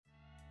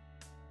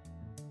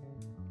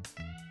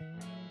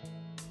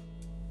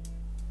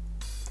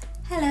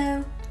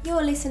Hello,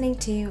 you're listening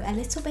to A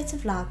Little Bit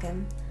of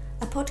Lagom,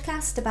 a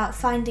podcast about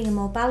finding a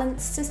more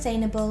balanced,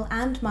 sustainable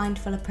and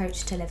mindful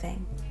approach to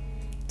living.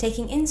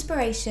 Taking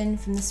inspiration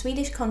from the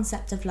Swedish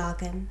concept of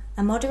lagom,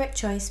 a moderate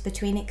choice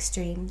between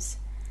extremes,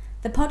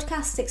 the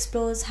podcast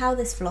explores how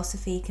this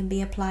philosophy can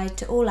be applied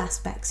to all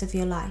aspects of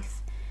your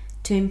life,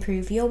 to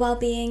improve your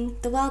well-being,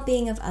 the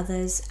well-being of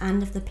others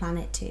and of the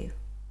planet too.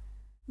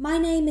 My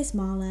name is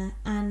Marla,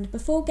 and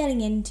before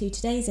getting into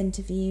today's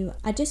interview,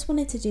 I just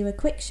wanted to do a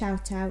quick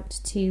shout out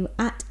to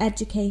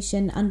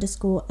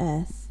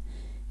 @education_earth,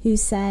 who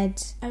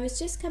said, I was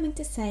just coming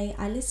to say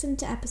I listened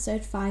to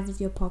episode 5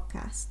 of your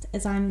podcast,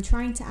 as I'm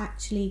trying to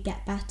actually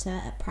get better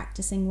at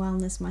practicing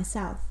wellness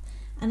myself,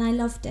 and I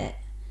loved it.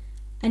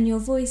 And your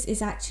voice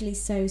is actually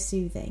so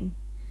soothing.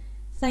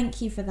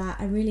 Thank you for that,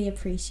 I really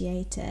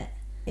appreciate it.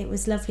 It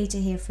was lovely to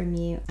hear from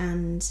you,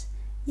 and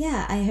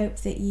yeah, I hope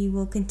that you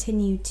will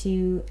continue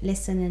to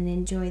listen and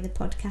enjoy the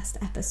podcast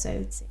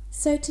episodes.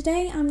 So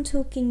today I'm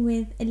talking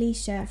with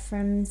Alysha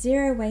from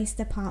Zero Waste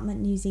Apartment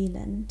New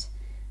Zealand.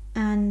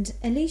 And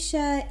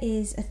Alysha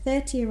is a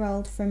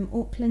 30-year-old from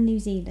Auckland,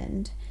 New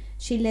Zealand.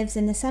 She lives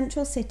in the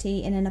central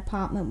city in an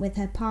apartment with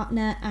her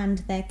partner and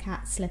their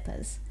cat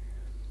Slippers.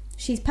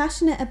 She's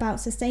passionate about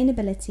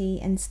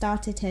sustainability and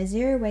started her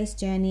zero waste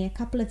journey a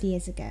couple of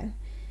years ago.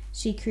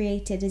 She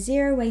created a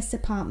zero waste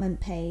apartment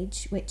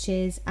page, which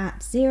is at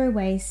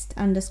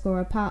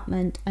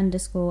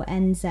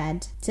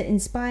zerowaste_apartment_NZ, to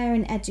inspire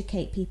and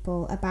educate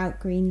people about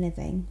green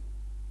living.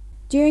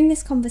 During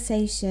this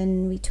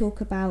conversation, we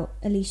talk about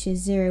Alysha's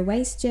zero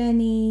waste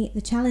journey,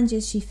 the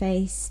challenges she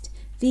faced,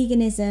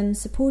 veganism,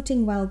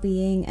 supporting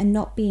well-being, and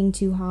not being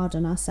too hard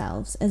on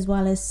ourselves, as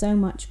well as so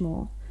much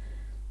more.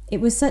 It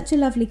was such a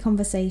lovely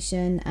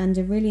conversation and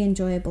a really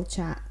enjoyable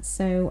chat,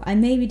 so I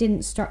maybe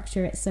didn't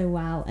structure it so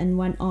well and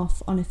went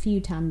off on a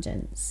few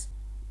tangents.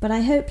 But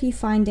I hope you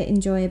find it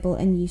enjoyable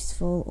and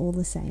useful all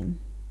the same.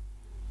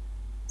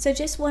 So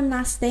just one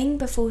last thing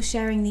before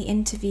sharing the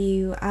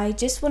interview, I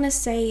just want to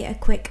say a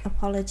quick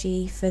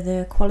apology for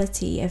the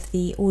quality of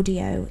the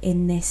audio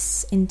in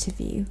this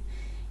interview.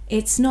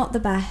 It's not the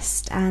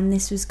best, and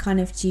this was kind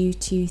of due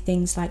to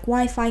things like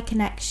Wi-Fi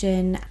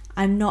connection.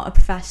 I'm not a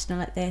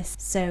professional at this,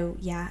 so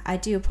yeah, I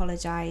do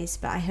apologise,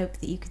 but I hope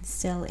that you can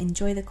still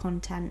enjoy the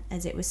content,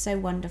 as it was so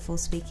wonderful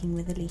speaking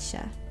with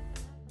Alysha.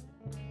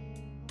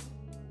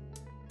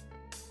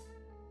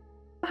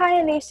 Hi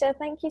Alysha,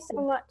 thank you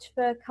so much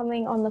for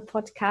coming on the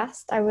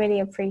podcast. I really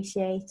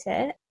appreciate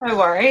it. No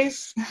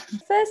worries.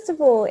 First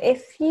of all,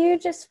 if you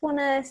just want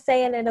to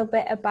say a little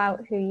bit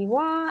about who you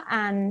are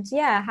and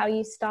how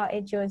you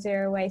started your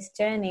zero waste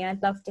journey,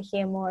 I'd love to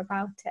hear more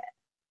about it.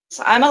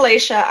 So I'm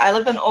Alysha. I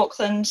live in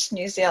Auckland,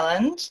 New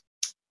Zealand.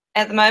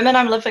 At the moment,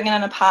 I'm living in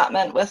an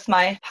apartment with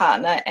my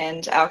partner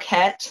and our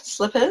cat,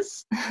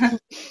 Slippers.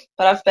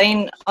 But I've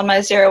been on my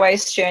zero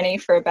waste journey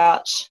for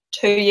about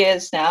 2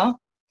 years now.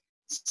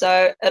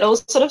 So it all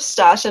sort of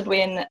started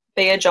when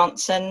Bea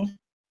Johnson,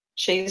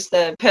 she's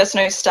the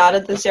person who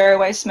started the zero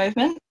waste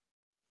movement.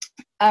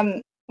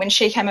 When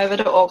she came over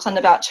to Auckland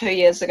about 2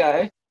 years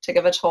ago to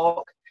give a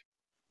talk,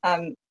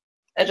 it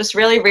just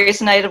really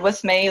resonated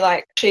with me.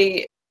 Like,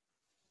 she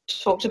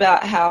talked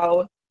about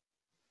how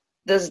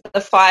there's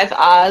the 5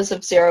 R's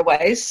of zero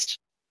waste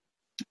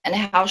and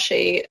how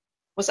she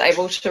was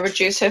able to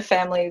reduce her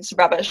family's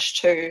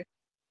rubbish to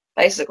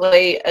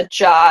basically a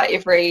jar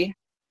every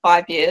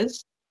 5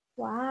 years.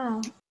 Wow.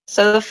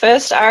 So the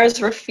first R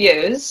is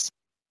refuse.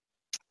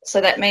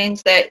 So that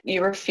means that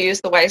you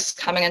refuse the waste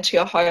coming into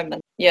your home,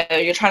 and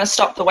you're trying to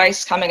stop the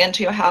waste coming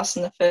into your house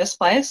in the first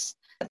place.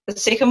 The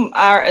second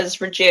R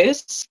is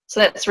reduce. So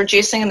that's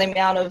reducing the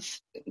amount of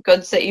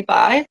goods that you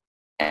buy.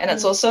 And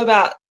it's also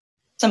about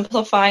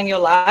simplifying your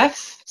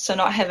life, so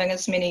not having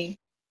as many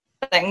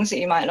things that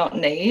you might not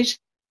need.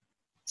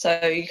 So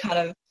you kind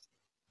of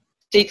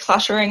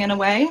decluttering in a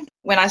way.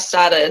 When I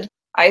started,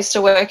 I used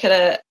to work at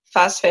a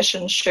fast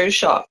fashion shoe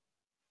shop,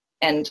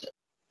 and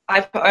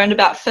I've owned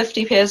about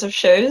 50 pairs of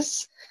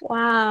shoes.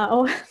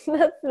 Wow,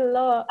 that's a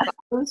lot. I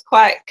was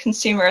quite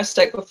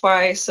consumeristic before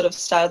I sort of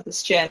started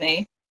this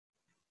journey.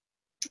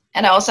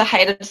 And I also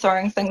hated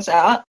throwing things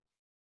out.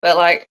 But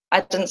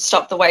I didn't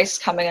stop the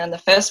waste coming in the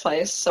first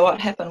place. So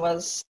what happened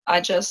was I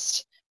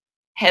just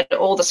had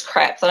all this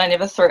crap that I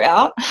never threw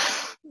out.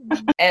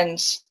 And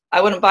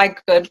I wouldn't buy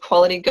good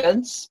quality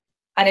goods.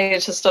 I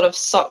needed to sort of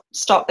stop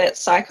that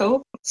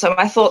cycle. So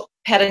my thought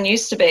pattern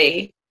used to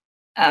be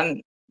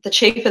the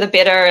cheaper the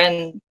better,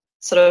 and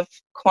sort of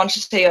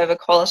quantity over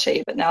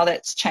quality. But now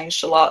that's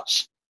changed a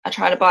lot. I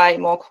try to buy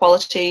more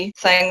quality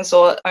things,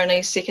 or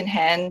only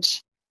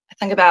secondhand. I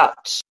think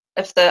about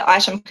if the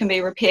item can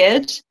be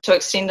repaired to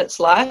extend its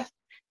life.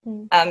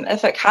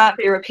 If it can't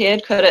be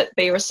repaired, could it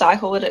be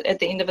recycled at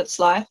the end of its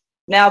life?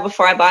 Now,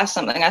 before I buy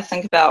something, I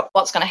think about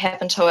what's going to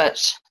happen to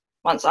it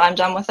once I'm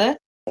done with it.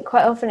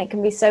 Quite often it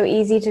can be so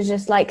easy to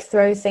just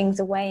throw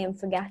things away and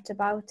forget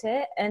about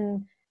it.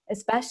 And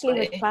especially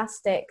with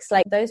plastics,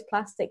 those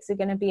plastics are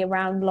going to be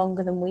around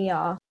longer than we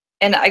are.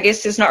 And I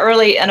guess there's not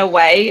really an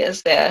away,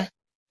 is there?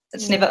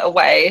 It's never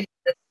away.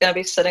 It's going to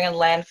be sitting in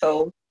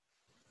landfill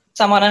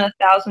someone in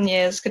 1,000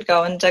 years could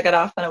go and dig it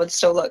up and it would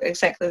still look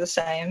exactly the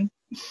same.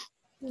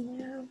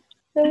 Yeah.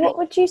 So what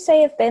would you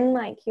say have been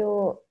like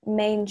your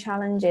main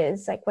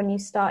challenges, like when you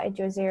started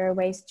your zero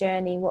waste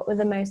journey? What were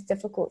the most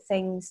difficult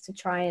things to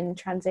try and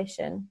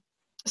transition?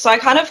 So I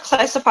kind of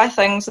classify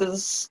things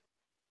as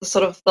the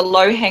sort of the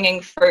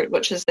low-hanging fruit,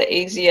 which is the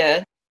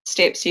easier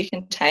steps you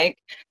can take.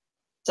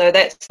 So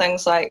that's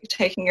things like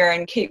taking your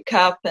own keep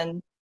cup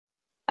and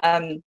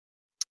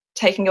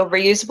taking your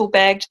reusable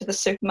bag to the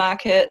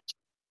supermarket,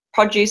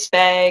 produce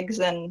bags,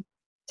 and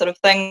sort of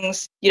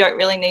things you don't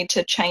really need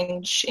to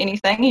change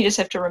anything. You just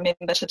have to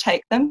remember to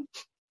take them.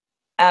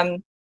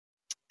 Then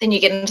you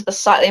get into the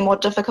slightly more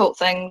difficult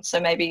things.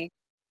 So maybe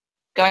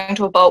going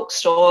to a bulk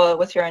store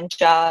with your own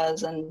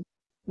jars and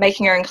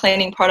making your own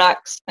cleaning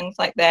products, things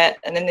like that.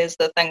 And then there's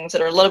the things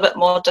that are a little bit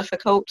more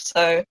difficult.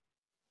 So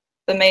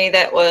for me,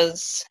 that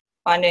was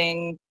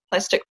finding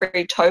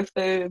plastic-free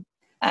tofu,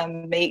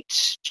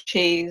 meat,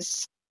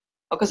 cheese,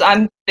 because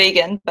I'm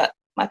vegan, but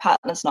my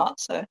partner's not.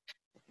 So,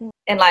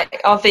 and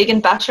like vegan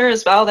butter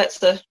as well. That's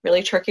the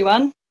really tricky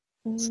one.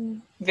 It's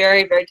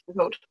very, very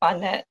difficult to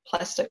find that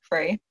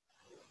plastic-free.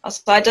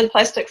 So I did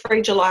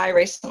plastic-free July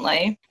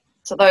recently.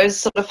 So those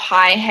sort of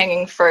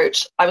high-hanging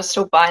fruit, I was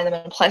still buying them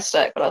in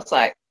plastic, but I was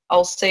like,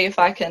 I'll see if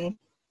I can,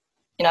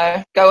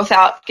 go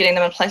without getting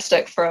them in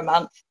plastic for a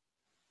month.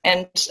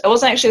 And it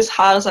wasn't actually as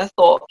hard as I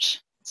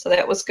thought, so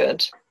that was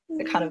good.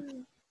 It kind of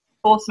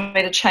forced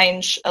me to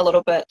change a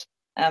little bit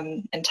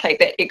and take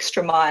that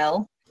extra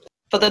mile.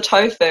 For the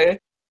tofu,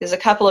 there's a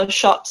couple of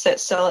shops that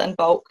sell it in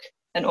bulk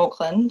in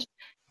Auckland,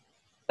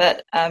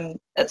 but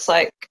it's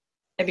like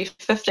maybe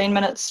 15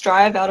 minutes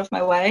drive out of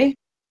my way.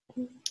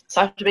 So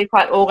I have to be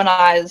quite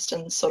organised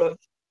and sort of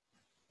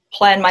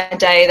plan my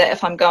day that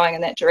if I'm going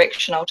in that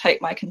direction, I'll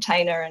take my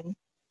container.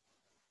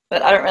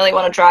 But I don't really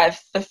want to drive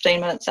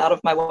 15 minutes out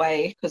of my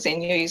way because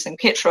then you're using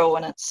petrol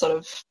and it's sort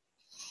of,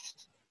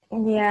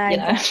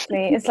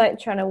 exactly. It's like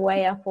trying to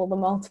weigh up all the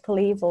multiple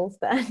evils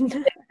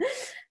then.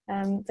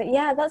 But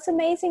yeah, that's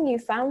amazing you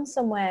found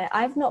somewhere.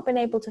 I've not been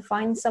able to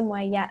find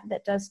somewhere yet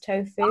that does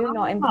tofu,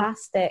 not in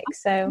plastic.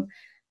 So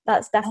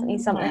that's definitely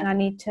something I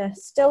need to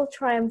still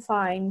try and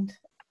find.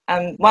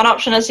 One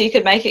option is you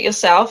could make it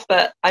yourself,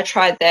 but I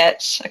tried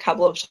that a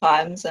couple of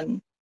times and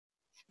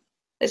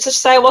let's just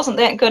say I wasn't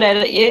that good at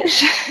it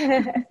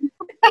yet.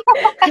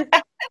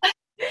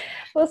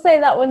 We'll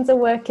say that one's a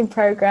work in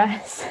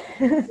progress.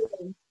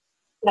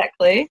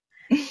 Exactly.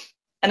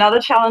 Another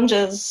challenge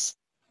is,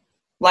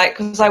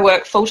 because I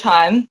work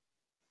full-time,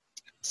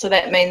 so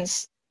that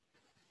means,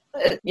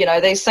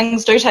 these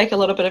things do take a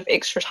little bit of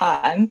extra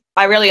time.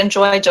 I really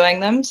enjoy doing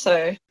them,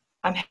 so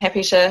I'm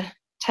happy to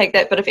take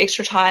that bit of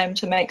extra time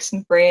to make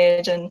some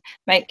bread and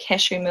make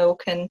cashew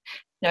milk and,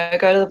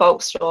 go to the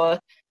bulk store.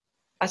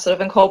 I sort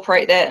of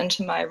incorporate that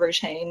into my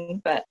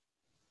routine. But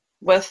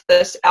with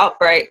this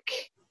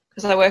outbreak,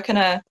 because I work in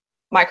a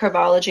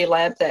microbiology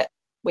lab that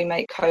we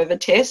make COVID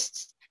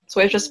tests,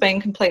 so we've just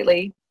been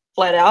completely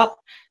flat out.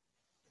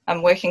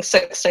 I'm working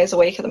 6 days a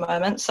week at the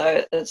moment,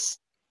 so it's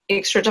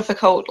extra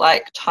difficult,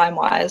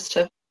 time-wise,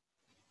 to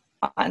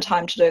find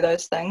time to do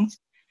those things.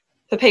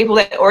 For people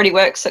that already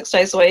work 6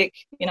 days a week,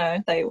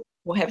 they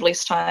will have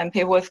less time.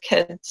 People with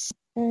kids.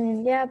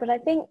 Yeah, but I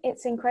think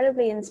it's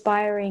incredibly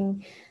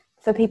inspiring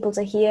for people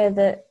to hear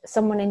that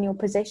someone in your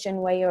position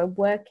where you're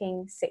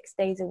working 6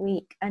 days a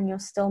week and you're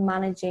still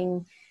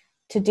managing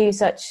to do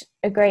such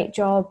a great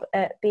job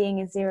at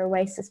being as zero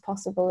waste as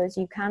possible as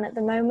you can at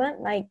the moment.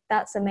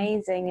 That's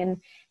amazing.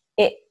 And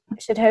it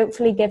should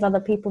hopefully give other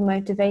people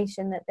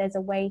motivation that there's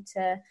a way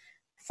to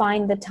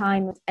find the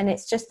time. And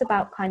it's just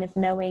about kind of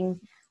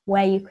knowing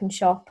where you can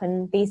shop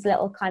and these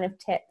little kind of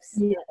tips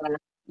you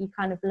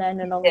kind of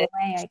learn along the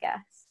way, I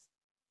guess.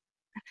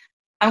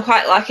 I'm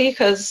quite lucky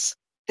because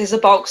there's a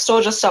bulk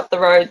store just up the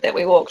road that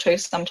we walk to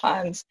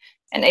sometimes.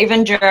 And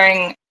even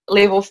during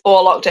level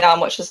 4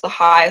 lockdown, which is the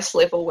highest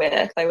level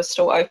where they were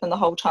still open the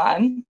whole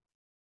time,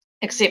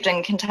 except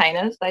in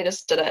containers, they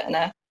just did it in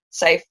a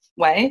safe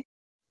way,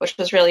 which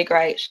was really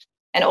great.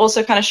 And it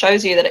also kind of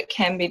shows you that it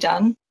can be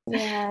done.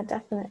 Yeah,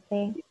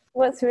 definitely.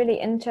 What's really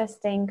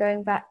interesting,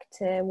 going back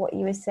to what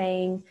you were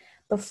saying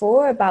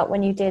before about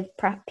when you did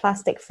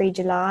plastic-free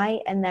July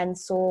and then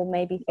saw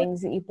maybe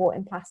things that you bought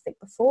in plastic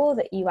before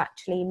that you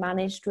actually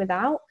managed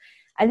without.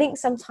 I think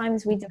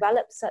sometimes we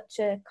develop such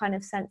a kind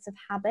of sense of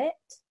habit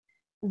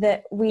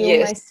that we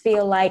almost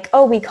feel like,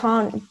 oh, we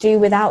can't do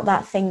without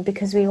that thing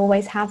because we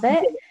always have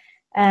it.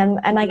 And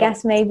I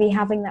guess maybe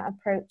having that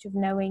approach of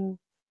knowing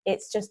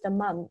it's just a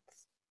month,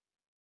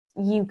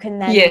 you can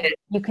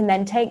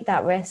then take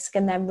that risk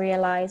and then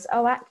realize,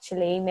 oh,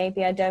 actually,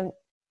 maybe I don't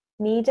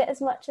need it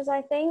as much as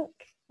I think.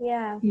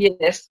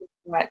 Yes,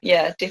 right.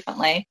 Yeah,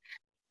 definitely.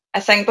 I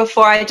think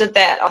before I did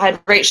that, I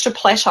had reached a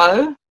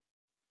plateau.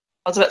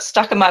 I was a bit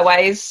stuck in my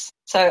ways,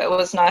 so it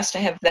was nice to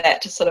have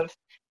that to sort of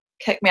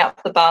kick me up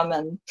the bum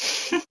and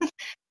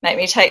make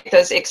me take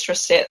those extra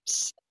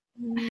steps.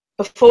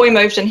 Before we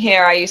moved in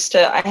here, I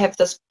have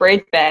this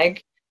bread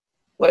bag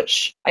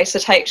which I used to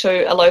take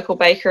to a local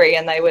bakery,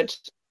 and they would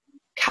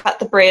cut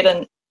the bread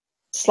in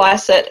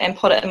slice it and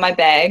put it in my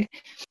bag.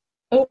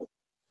 Oh,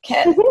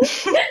 cat.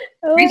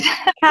 Oh,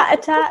 cat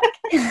attack.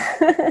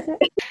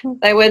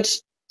 They would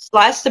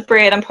slice the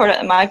bread and put it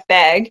in my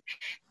bag,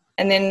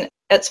 and then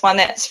it's one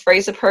that's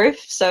freezer proof,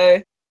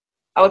 so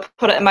I would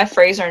put it in my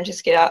freezer and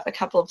just get out a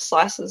couple of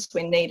slices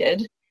when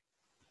needed.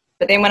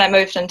 But then when I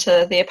moved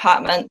into the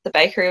apartment, the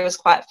bakery was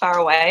quite far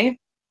away,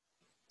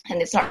 and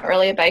there's not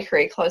really a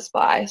bakery close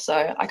by,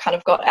 so I kind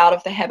of got out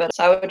of the habit.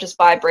 So I would just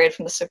buy bread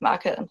from the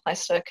supermarket in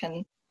plastic,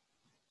 and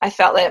I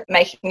felt that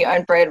making your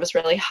own bread was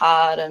really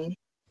hard, and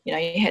you know,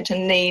 you had to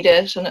knead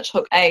it and it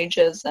took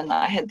ages, and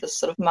I had this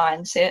sort of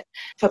mindset.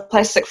 For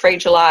Plastic Free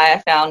July,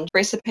 I found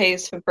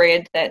recipes for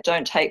bread that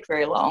don't take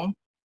very long.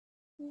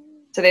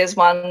 So there's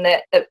one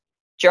that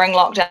during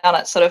lockdown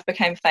it sort of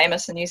became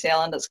famous in New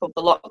Zealand. It's called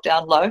the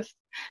Lockdown Loaf.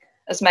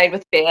 It's made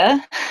with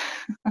beer.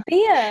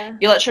 Beer?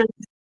 You literally,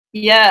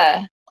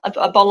 yeah,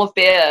 a bowl of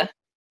beer.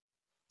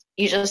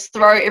 You just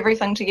throw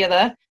everything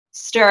together,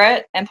 stir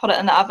it, and put it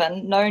in the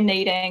oven. No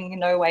kneading,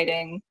 no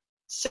waiting.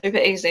 Super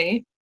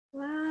easy.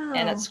 Wow.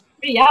 And it's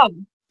pretty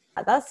yum.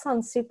 That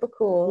sounds super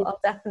cool. I'll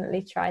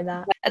definitely try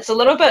that. It's a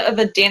little bit of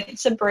a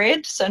denser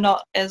bread, so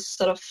not as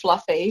sort of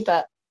fluffy,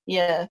 but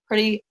yeah,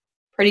 pretty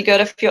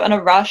good if you're in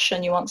a rush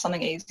and you want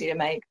something easy to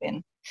make.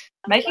 Then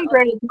making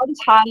bread is not as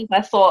hard as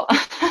I thought.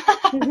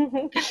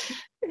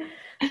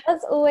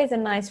 That's always a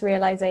nice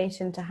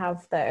realization to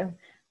have, though.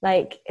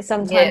 Like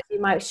sometimes you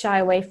might shy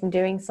away from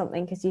doing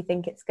something because you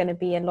think it's going to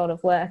be a lot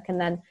of work,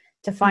 and then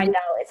to find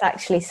out it's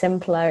actually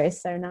simpler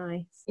is so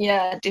nice.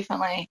 Yeah,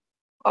 definitely.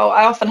 Well,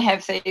 I often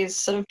have these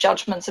sort of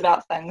judgments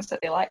about things that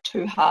they're like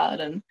too hard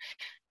and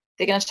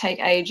they're going to take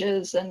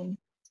ages and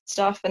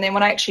stuff, and then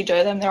when I actually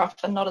do them, they're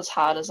often not as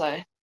hard as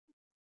I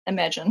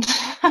imagined.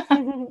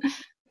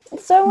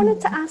 So I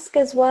wanted to ask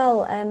as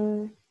well,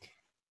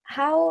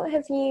 how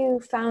have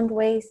you found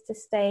ways to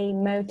stay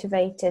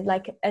motivated?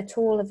 Like at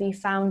all, have you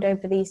found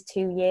over these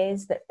 2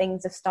 years that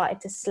things have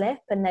started to slip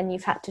and then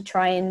you've had to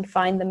try and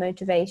find the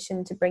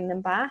motivation to bring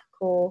them back?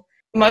 Or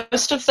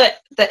most of the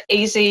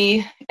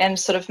easy and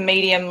sort of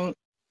medium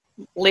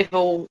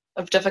level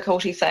of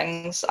difficulty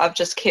things, I've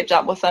just kept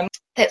up with them.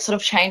 That sort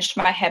of changed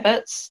my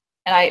habits,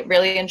 and I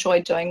really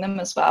enjoy doing them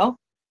as well.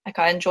 Like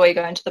I enjoy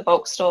going to the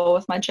bulk store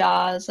with my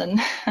jars, and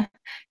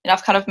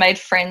I've kind of made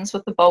friends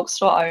with the bulk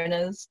store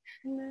owners.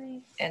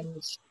 Nice.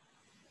 And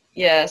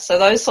yeah, so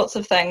those sorts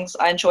of things,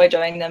 I enjoy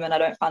doing them and I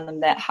don't find them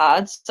that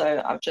hard,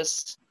 so I've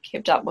just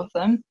kept up with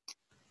them.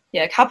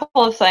 Yeah, a couple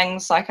of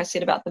things, like I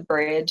said about the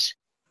bread,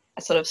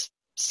 I sort of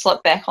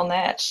slipped back on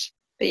that.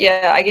 But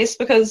yeah, I guess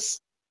because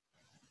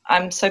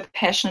I'm so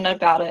passionate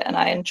about it and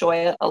I enjoy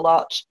it a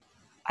lot,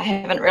 I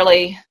haven't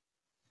really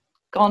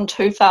gone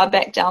too far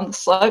back down the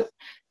slope.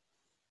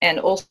 And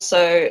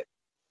also,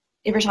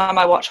 every time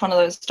I watch one of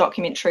those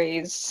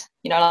documentaries,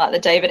 you know, like the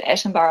David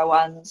Attenborough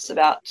ones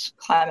about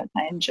climate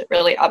change, it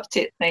really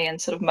upsets me and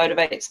sort of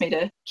motivates me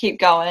to keep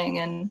going.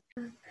 And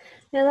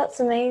yeah, that's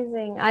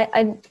amazing.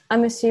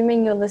 I'm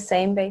assuming you're the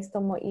same based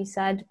on what you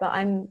said, but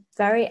I'm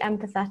very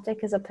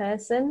empathetic as a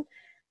person,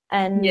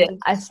 and yes.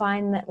 I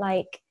find that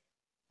like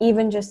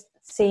even just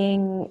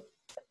seeing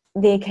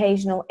the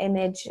occasional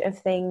image of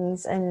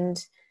things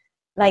and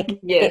like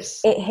yes.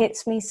 it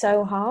hits me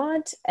so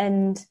hard.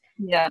 And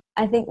yeah,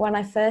 I think when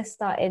I first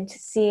started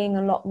seeing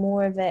a lot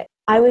more of it,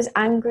 I was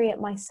angry at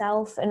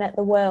myself and at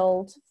the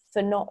world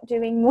for not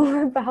doing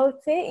more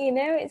about it. You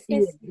know, it's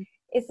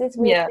this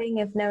weird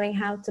thing of knowing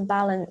how to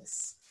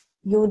balance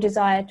your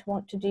desire to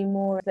want to do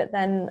more. But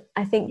then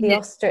I think the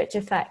ostrich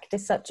effect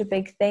is such a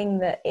big thing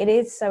that it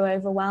is so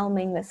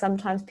overwhelming that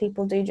sometimes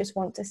people do just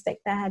want to stick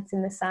their heads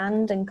in the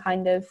sand and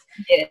kind of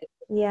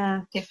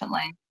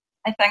definitely.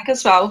 I think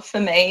as well for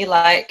me,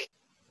 like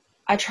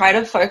I try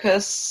to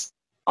focus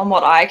on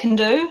what I can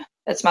do.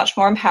 It's much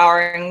more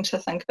empowering to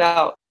think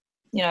about,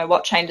 you know,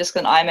 what changes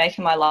can I make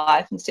in my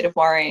life instead of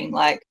worrying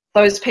like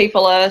those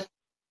people are,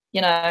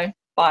 you know,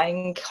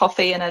 buying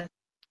coffee in a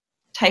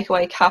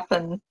takeaway cup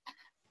and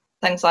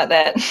things like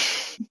that.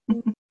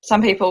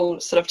 Some people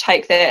sort of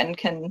take that and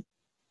can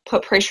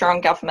put pressure on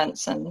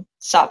governments and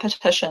start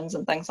petitions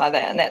and things like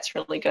that, and that's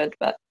really good.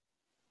 But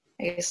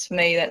I guess for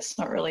me, that's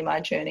not really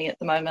my journey at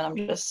the moment. I'm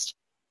just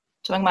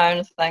doing my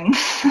own thing.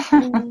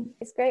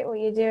 It's great what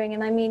you're doing.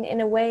 And I mean,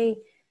 in a way,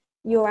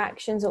 your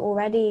actions are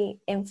already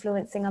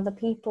influencing other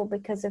people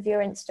because of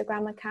your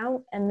Instagram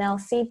account, and they'll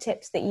see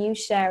tips that you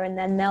share and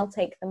then they'll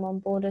take them on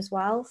board as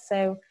well.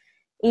 So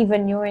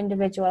even your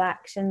individual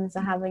actions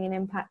are having an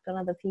impact on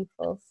other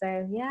people.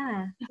 So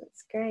yeah,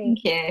 that's great.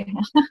 Yeah.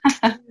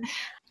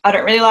 I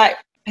don't really like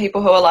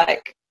people who are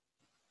like,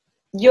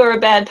 you're a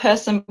bad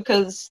person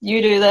because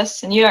you do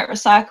this and you don't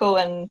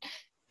recycle and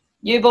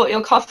you bought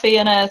your coffee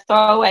in a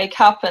throwaway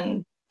cup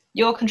and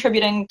you're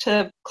contributing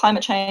to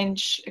climate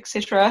change,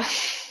 etc.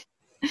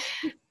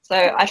 So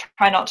I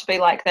try not to be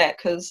like that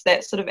because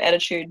that sort of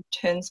attitude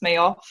turns me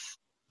off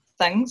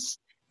things.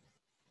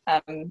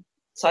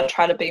 So I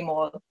try to be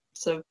more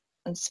sort of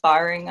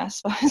inspiring, I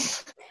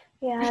suppose.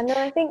 Yeah, no,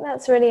 I think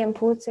that's really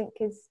important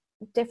because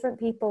different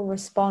people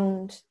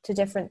respond to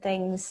different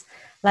things.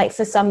 Like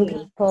for some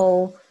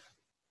people,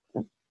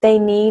 they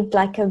need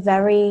like a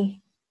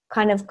very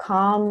kind of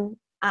calm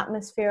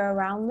atmosphere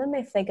around them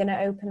if they're going to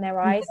open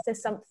their eyes to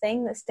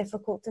something that's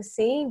difficult to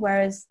see,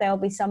 whereas there'll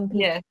be some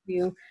people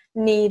who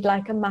need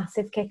like a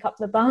massive kick up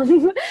the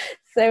bum.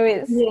 So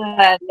it's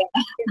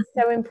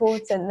so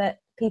important that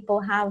people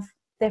have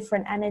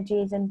different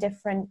energies and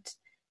different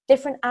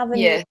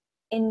avenues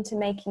into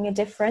making a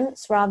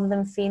difference, rather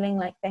than feeling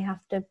like they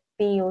have to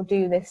be or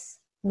do this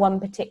one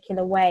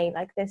particular way.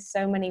 Like there's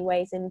so many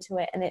ways into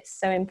it, and it's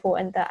so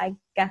important that I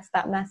guess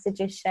that message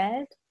is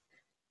shared.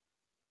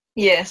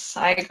 Yes,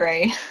 I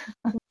agree.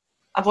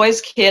 I've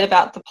always cared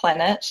about the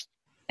planet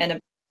and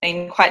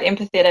been quite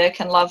empathetic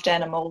and loved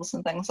animals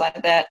and things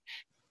like that.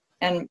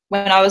 And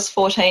when I was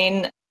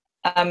 14,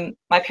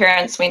 my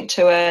parents went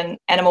to an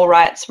animal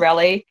rights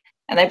rally,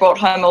 and they brought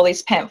home all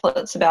these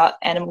pamphlets about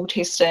animal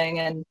testing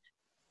and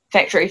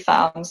factory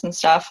farms and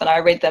stuff, and I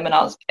read them and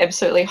I was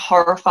absolutely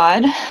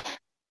horrified.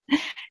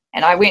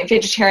 And I went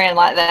vegetarian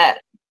like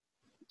that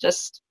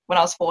just when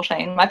I was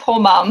 14. My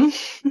poor mum.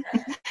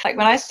 Like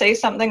when I see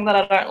something that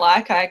I don't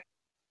like, I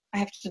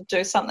have to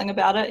do something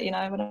about it, you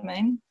know what I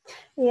mean?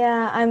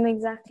 Yeah, I'm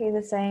exactly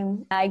the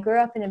same. I grew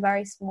up in a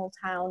very small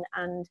town,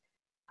 and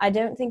I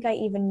don't think I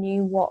even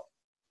knew what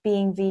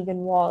being vegan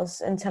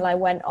was until I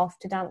went off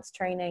to dance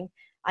training.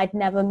 I'd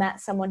never met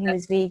someone who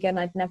was vegan.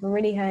 I'd never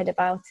really heard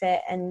about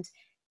it. And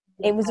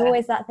it was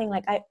always that thing,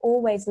 like I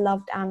always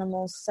loved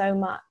animals so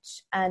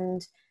much.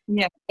 And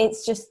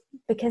it's just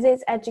because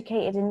it's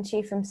educated into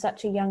you from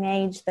such a young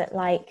age that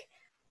like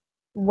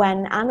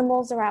when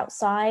animals are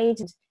outside,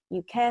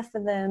 you care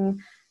for them,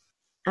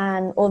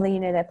 and although you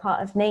know they're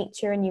part of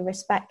nature and you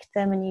respect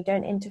them and you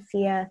don't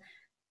interfere,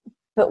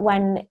 but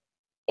when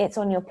it's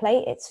on your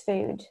plate, it's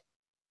food.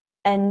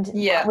 And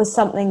that was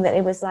something that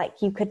it was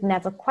like you could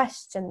never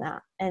question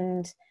that.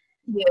 And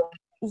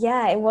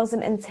it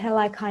wasn't until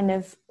I kind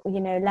of,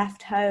 you know,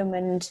 left home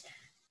and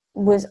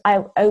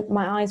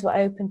my eyes were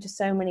open to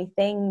so many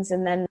things.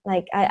 And then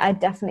like I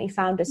definitely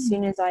found as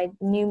soon as I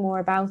knew more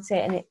about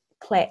it and it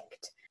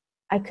clicked,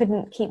 I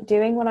couldn't keep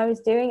doing what I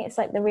was doing. It's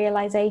like the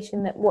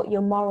realization that what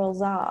your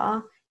morals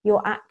are,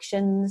 your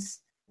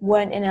actions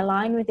weren't in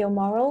line with your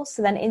morals.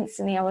 So then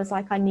instantly I was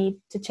like, I need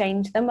to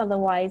change them.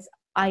 Otherwise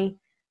I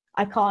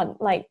can't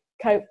like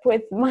cope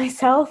with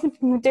myself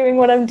doing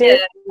what I'm doing.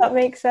 If that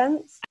makes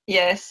sense.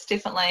 Yes,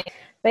 definitely.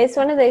 But it's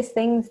one of those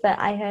things that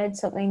I heard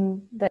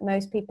something that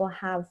most people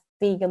have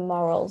vegan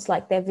morals,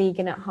 like they're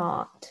vegan at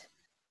heart.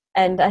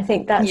 And I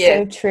think that's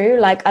so true.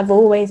 Like I've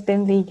always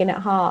been vegan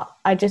at heart.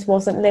 I just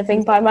wasn't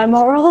living by my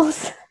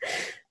morals,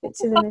 which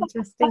is an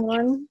interesting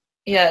one.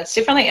 Yeah, it's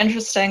definitely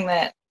interesting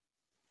that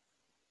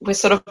we're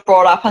sort of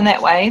brought up in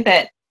that way,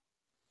 that,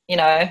 you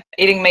know,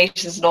 eating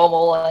meat is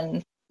normal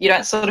and you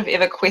don't sort of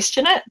ever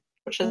question it,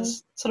 which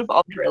is sort of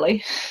odd,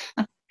 really.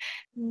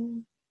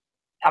 I'm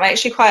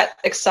actually quite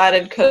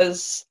excited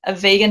because a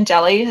vegan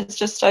deli has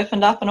just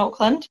opened up in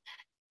Auckland.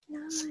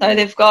 Nice. So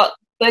they've got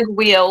big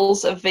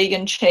wheels of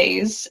vegan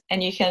cheese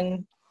and you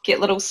can get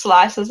little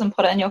slices and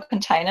put it in your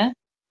container.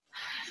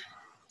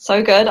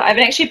 So good. I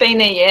haven't actually been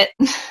there yet,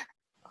 but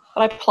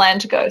I plan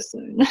to go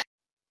soon.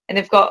 And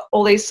they've got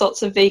all these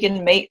sorts of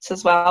vegan meats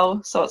as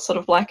well. So it's sort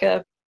of like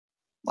a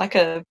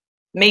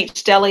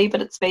meat deli,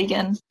 but it's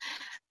vegan.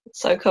 It's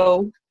so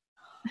cool.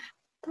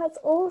 That's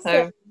awesome.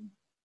 So,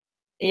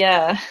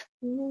 yeah.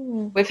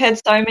 We've had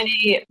so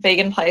many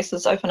vegan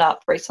places open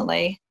up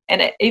recently,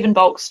 and even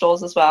bulk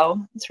stores as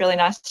well. It's really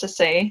nice to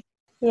see.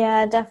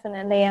 Yeah,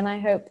 definitely. And I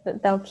hope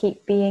that they'll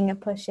keep being a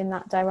push in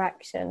that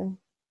direction.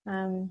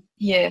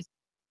 Yes.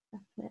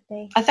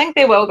 Definitely. I think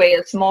there will be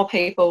as more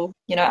people,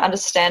 you know,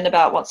 understand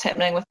about what's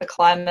happening with the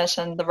climate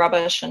and the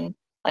rubbish and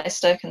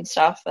plastic and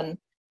stuff.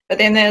 But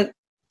then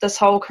this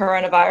whole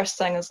coronavirus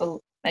thing is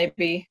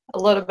maybe a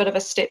little bit of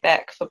a step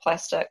back for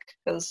plastic,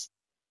 because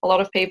a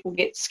lot of people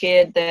get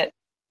scared that,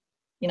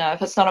 you know,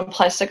 if it's not in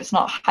plastic, it's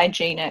not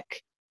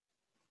hygienic,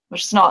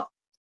 which is not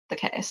the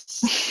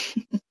case.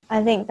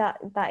 I think that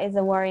is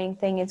a worrying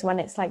thing, is when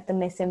it's like the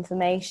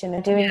misinformation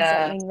or doing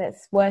something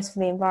that's worse for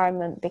the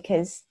environment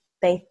because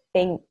they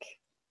think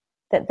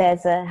that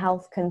there's a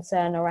health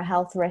concern or a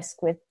health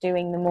risk with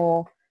doing the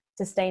more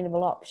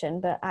sustainable option.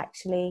 But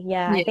actually,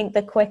 I think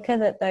the quicker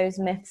that those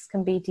myths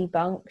can be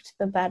debunked,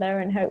 the better,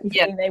 and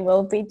hopefully they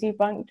will be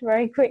debunked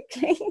very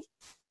quickly.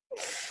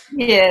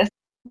 Yeah.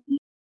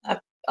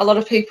 A lot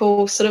of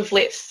people sort of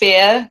let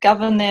fear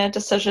govern their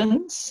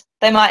decisions.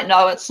 They might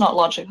know it's not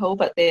logical,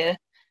 but they're,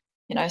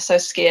 you know, so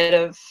scared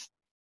of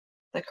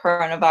the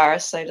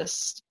coronavirus, they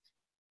just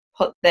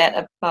put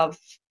that above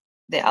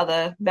their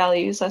other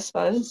values, I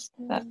suppose.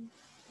 But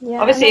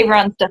obviously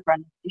everyone's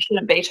different. You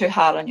shouldn't be too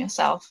hard on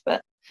yourself,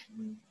 but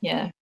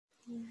yeah.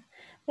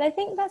 But I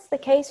think that's the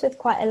case with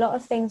quite a lot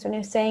of things. When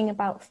you're saying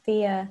about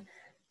fear,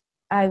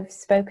 I've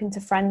spoken to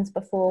friends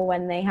before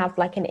when they have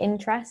like an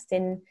interest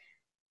in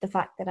the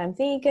fact that I'm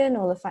vegan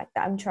or the fact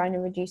that I'm trying to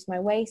reduce my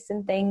waste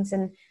and things,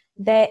 and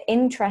they're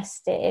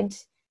interested,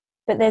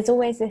 but there's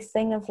always this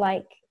thing of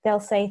like, they'll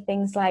say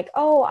things like,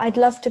 oh, I'd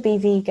love to be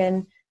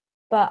vegan,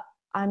 but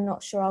I'm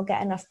not sure I'll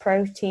get enough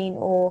protein,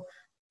 or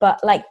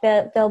but like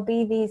there'll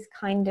be these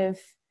kind of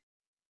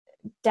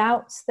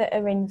doubts that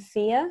are in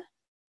fear.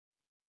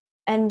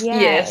 And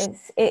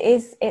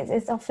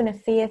it's often a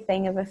fear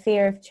thing, of a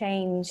fear of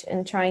change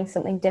and trying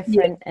something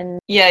different. And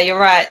you're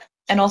right.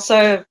 And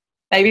also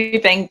maybe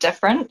being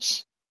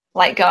different,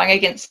 like going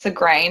against the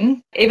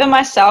grain. Even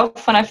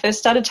myself, when I first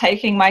started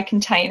taking my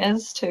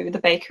containers to the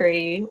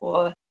bakery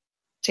or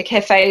to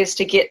cafes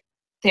to get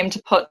them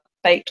to put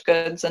baked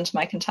goods into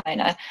my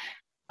container,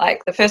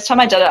 like the first time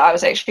I did it, I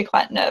was actually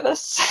quite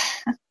nervous,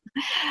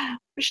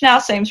 which now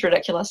seems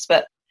ridiculous,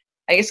 but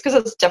I guess because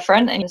it's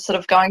different and sort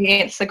of going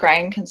against the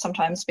grain can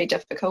sometimes be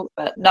difficult.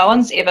 But no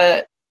one's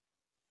ever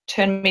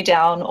turned me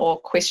down or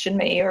questioned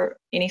me or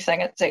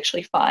anything. It's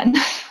actually fine.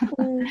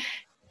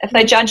 If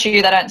they judge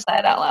you, they don't say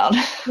it out loud.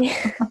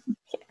 Yeah.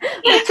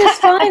 Which is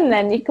fine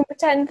then. You can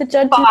pretend the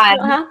judgment's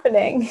not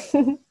happening.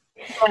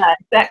 Yeah,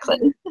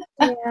 exactly.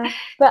 Yeah,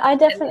 but I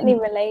definitely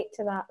relate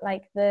to that.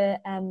 Like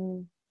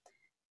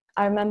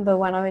I remember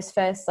when I was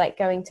first like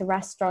going to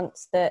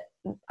restaurants that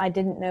I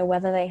didn't know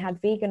whether they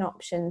had vegan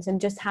options,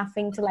 and just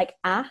having to like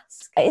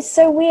ask. It's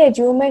so weird.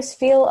 You almost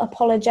feel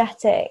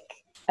apologetic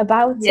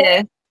about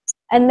it.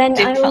 And then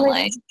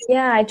definitely.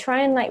 I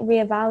try and like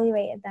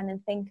reevaluate it then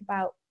and think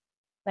about,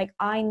 like,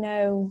 I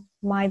know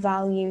my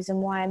values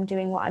and why I'm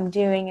doing what I'm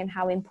doing and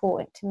how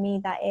important to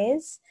me that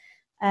is.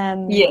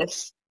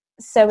 Yes.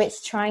 So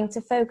it's trying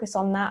to focus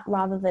on that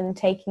rather than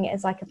taking it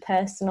as like a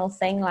personal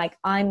thing. Like,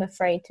 I'm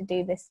afraid to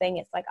do this thing.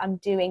 It's like I'm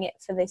doing it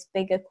for this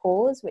bigger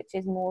cause, which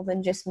is more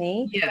than just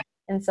me. Yeah.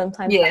 And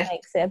sometimes that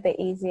makes it a bit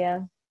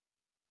easier.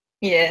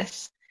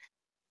 Yes.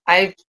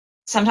 I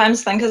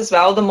sometimes think as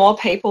well, the more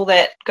people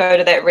that go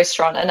to that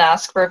restaurant and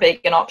ask for a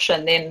vegan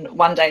option, then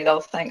one day they'll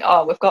think,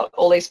 oh, we've got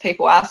all these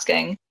people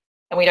asking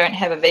and we don't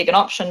have a vegan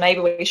option. Maybe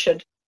we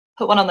should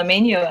put one on the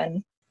menu.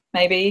 And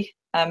maybe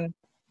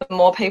the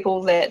more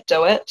people that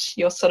do it,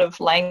 you're sort of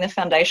laying the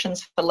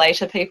foundations for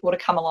later people to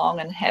come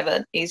along and have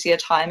an easier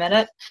time at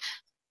it.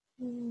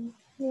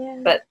 Yeah.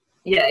 But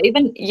yeah,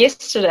 even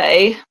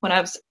yesterday when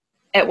I was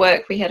at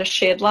work, we had a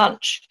shared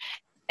lunch,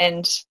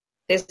 and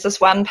there's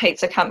this one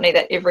pizza company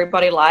that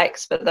everybody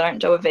likes, but they don't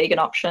do a vegan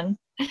option.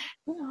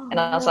 And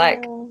I was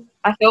like,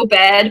 I feel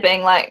bad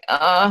being like,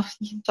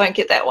 don't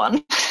get that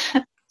one.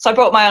 So I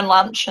brought my own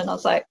lunch, and I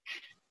was like,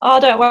 oh,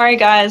 don't worry,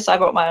 guys, I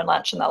brought my own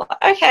lunch. And they're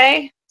like,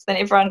 okay. So then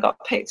everyone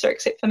got pizza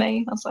except for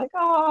me. I was like,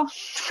 oh.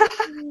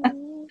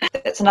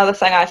 That's another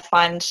thing I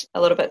find a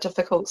little bit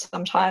difficult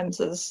sometimes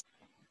is,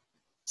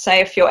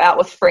 say if you're out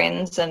with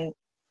friends and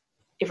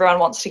everyone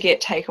wants to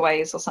get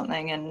takeaways or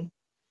something, and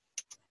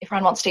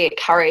everyone wants to get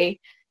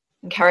curry,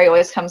 and curry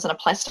always comes in a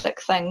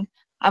plastic thing.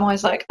 I'm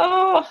always like,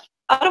 oh,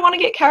 I don't want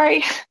to get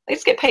curry.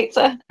 Let's get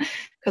pizza.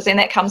 Because then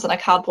that comes in a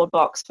cardboard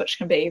box, which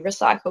can be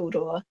recycled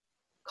or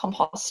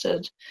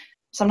composted.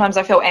 Sometimes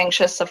I feel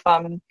anxious if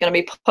I'm going to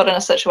be put in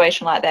a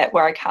situation like that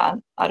where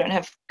I don't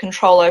have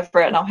control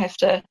over it, and I'll have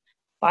to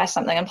buy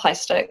something in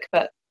plastic.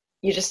 But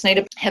you just need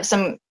to have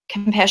some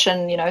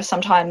compassion. You know,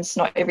 sometimes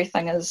not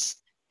everything is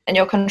in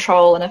your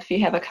control, and if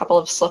you have a couple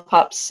of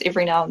slip-ups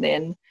every now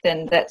and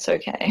then that's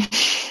okay.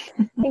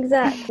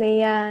 Exactly,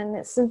 yeah, and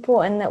it's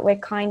important that we're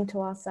kind to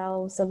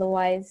ourselves.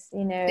 Otherwise,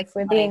 you know, if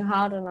we're being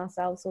hard on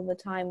ourselves all the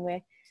time,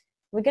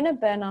 we're going to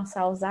burn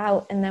ourselves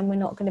out, and then we're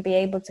not going to be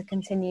able to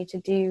continue to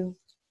do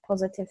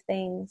positive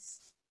things.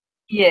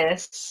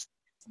 Yes,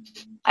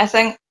 I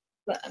think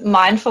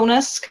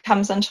mindfulness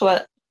comes into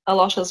it a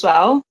lot as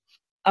well,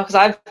 because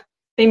I've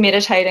been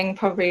meditating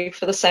probably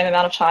for the same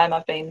amount of time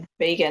I've been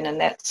vegan, and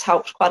that's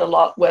helped quite a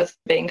lot with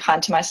being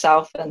kind to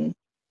myself and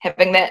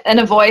having that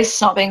inner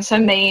voice, not being so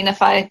mean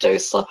if I do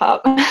slip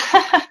up.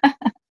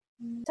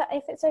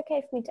 If it's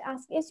okay for me to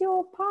ask, is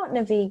your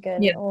partner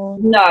vegan? Yeah. Or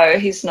no,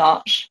 he's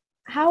not.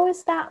 How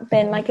has that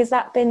been? Like, has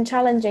that been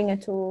challenging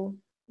at all?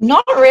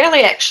 Not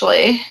really,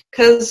 actually,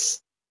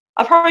 because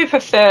I probably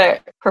prefer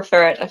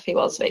it if he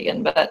was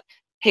vegan, but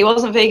he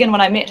wasn't vegan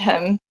when I met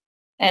him,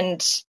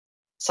 and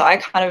so I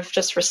kind of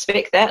just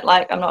respect that.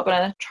 Like, I'm not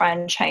going to try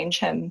and change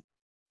him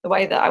the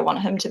way that I want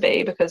him to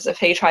be, because if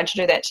he tried to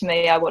do that to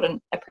me, I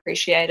wouldn't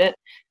appreciate it.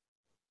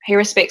 He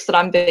respects that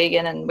I'm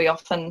vegan, and we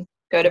often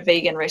go to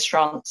vegan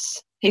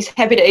restaurants. He's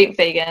happy to eat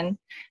vegan.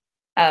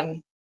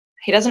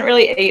 He doesn't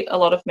really eat a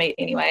lot of meat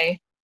anyway.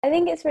 I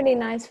think it's really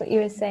nice what you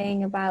were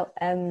saying about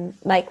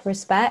like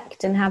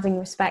respect and having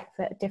respect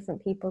for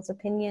different people's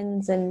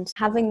opinions, and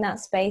having that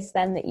space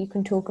then that you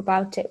can talk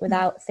about it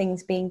without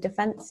things being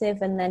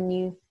defensive, and then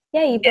you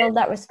build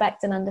that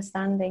respect and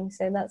understanding.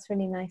 So that's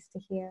really nice to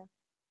hear.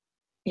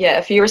 Yeah,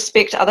 if you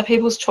respect other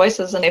people's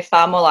choices, and they're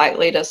far more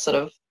likely to sort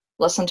of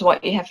listen to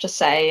what you have to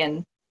say,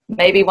 and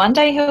maybe one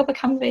day he'll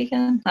become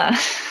vegan.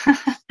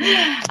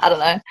 I don't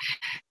know.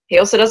 He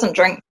also doesn't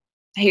drink.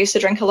 He used to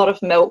drink a lot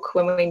of milk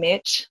when we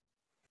met.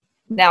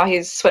 Now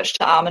he's switched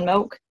to almond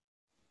milk.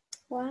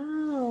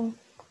 Wow.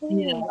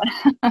 Cool.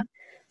 Yeah.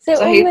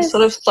 So he's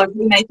sort of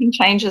slowly making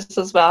changes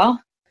as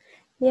well.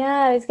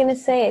 Yeah, I was going to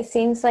say, it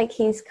seems like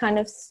he's kind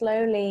of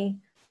slowly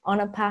on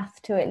a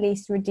path to at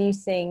least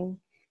reducing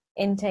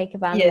intake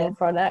of animal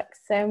products.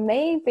 So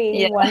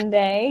maybe one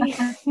day.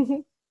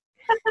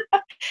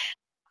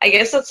 I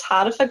guess it's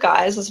harder for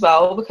guys as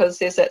well because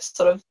there's that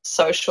sort of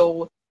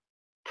social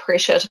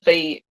pressure to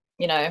be,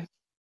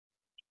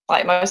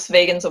 like most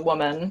vegans are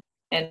women,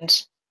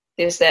 and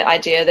there's that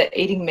idea that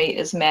eating meat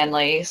is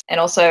manly. And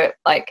also,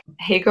 like,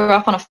 he grew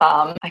up on a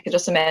farm. I could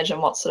just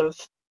imagine what sort of,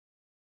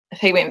 if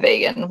he went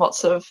vegan, what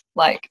sort of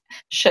like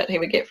shit he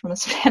would get from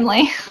his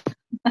family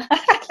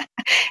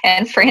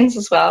and friends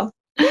as well.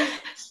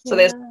 So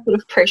there's sort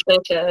of pressure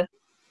to,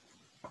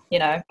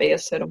 be a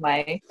certain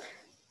way.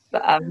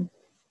 But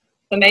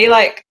for me,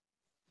 like,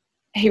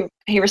 he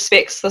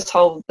respects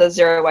the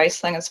zero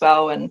waste thing as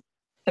well, and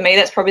for me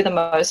that's probably the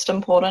most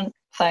important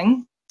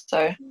thing.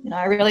 So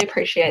I really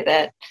appreciate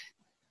that.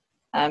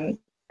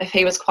 If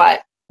he was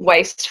quite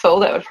wasteful,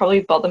 that would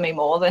probably bother me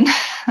more than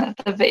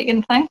the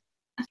vegan thing.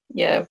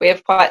 Yeah, we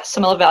have quite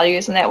similar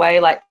values in that way,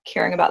 like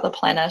caring about the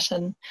planet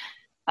and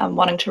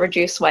wanting to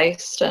reduce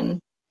waste, and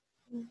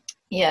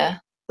so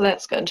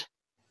that's good.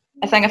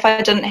 I think if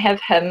I didn't have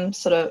him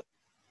sort of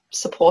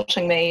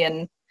supporting me,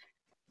 and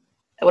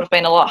it would have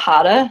been a lot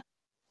harder.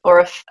 Or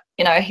if,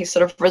 he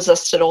sort of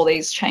resisted all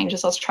these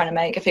changes I was trying to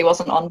make, if he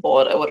wasn't on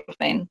board, it would have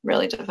been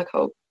really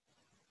difficult.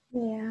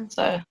 Yeah.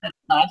 So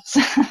that's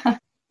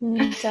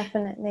nice.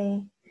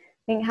 Definitely.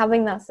 I think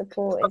having that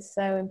support is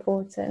so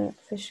important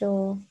for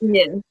sure.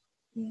 Yeah.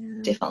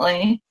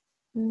 Definitely.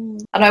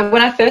 I know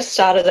when I first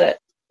started it,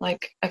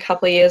 like a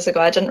couple of years ago,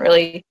 I didn't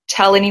really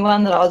tell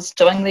anyone that I was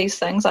doing these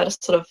things. I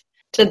just sort of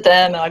did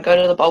them, and I'd go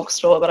to the bulk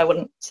store, but I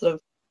wouldn't sort of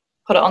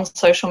put it on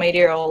social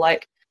media or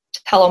like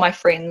tell all my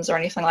friends or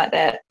anything like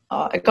that.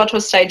 I got to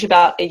a stage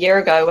about a year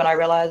ago when I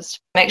realised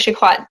I'm actually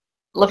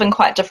living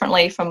quite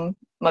differently from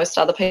most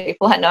other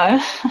people I know.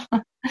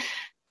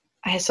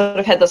 I sort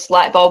of had this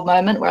light bulb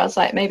moment where I was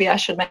like, maybe I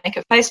should make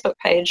a Facebook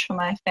page for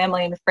my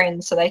family and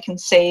friends so they can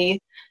see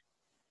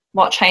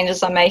what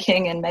changes I'm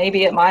making, and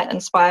maybe it might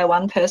inspire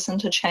one person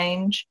to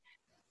change.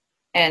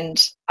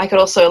 And I could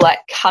also like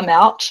come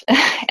out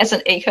as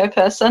an eco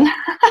person.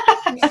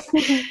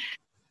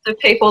 The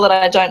people that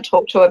I don't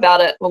talk to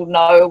about it will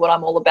know what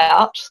I'm all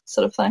about,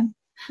 sort of thing.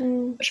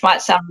 Which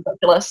might sound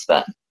ridiculous,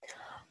 but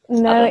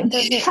no, it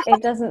doesn't.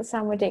 It doesn't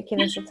sound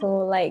ridiculous at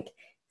all. Like,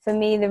 for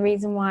me, the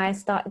reason why I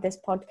started this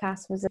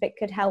podcast was if it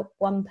could help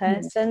one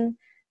person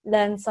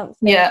learn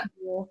something,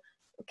 or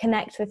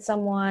connect with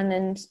someone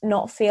and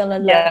not feel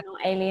alone,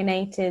 not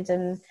alienated,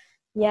 and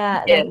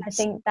I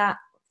think that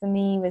for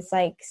me was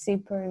like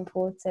super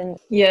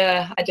important.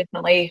 Yeah, I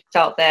definitely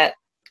felt that.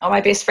 My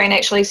best friend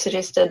actually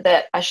suggested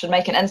that I should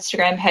make an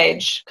Instagram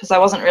page because I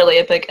wasn't really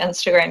a big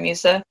Instagram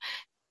user.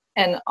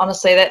 And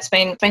honestly, that's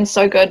been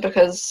so good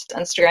because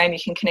Instagram, you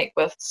can connect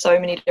with so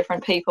many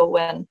different people,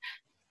 and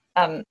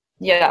I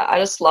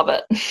just love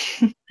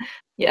it.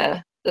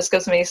 This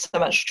gives me so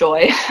much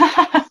joy.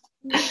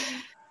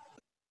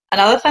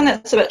 Another thing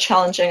that's a bit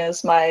challenging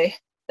is my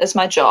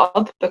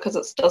job, because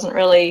it doesn't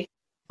really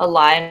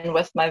align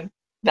with my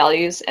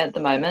values at the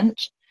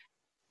moment.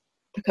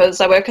 Because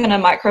I work in a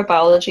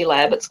microbiology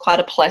lab, it's quite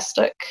a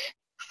plastic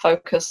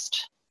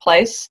focused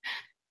place.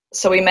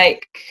 So we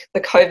make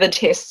the COVID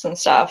tests and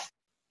stuff.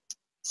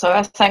 So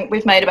I think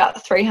we've made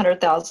about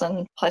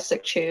 300,000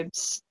 plastic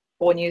tubes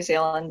for New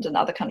Zealand and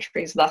other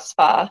countries thus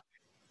far.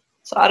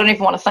 So I don't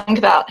even want to think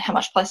about how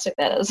much plastic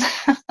that is.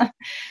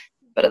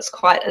 But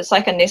it's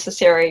like a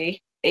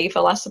necessary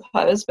evil, I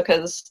suppose,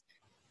 because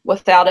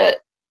without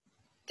it,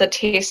 the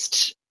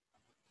test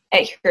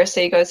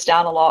accuracy goes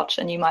down a lot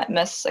and you might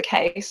miss a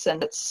case,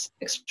 and it's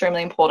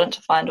extremely important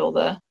to find all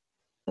the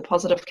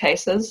positive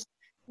cases.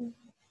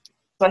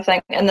 So I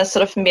think in this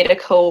sort of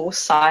medical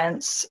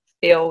science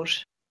field,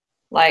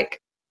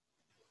 like,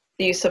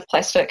 the use of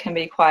plastic can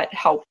be quite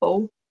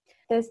helpful.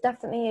 There's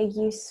definitely a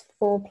use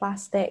for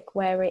plastic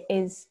where it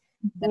is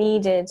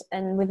needed,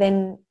 and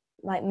within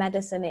like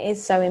medicine it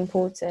is so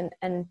important,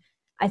 and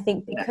I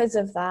think because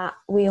of that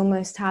we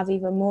almost have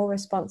even more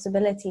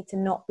responsibility to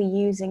not be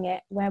using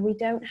it where we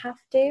don't have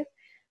to.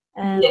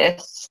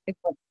 Yes,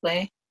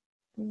 exactly.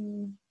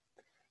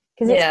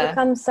 Because it's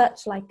become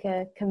such like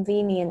a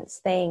convenience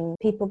thing.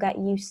 People get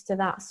used to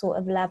that sort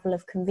of level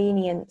of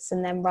convenience,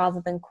 and then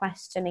rather than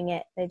questioning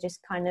it, they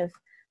just kind of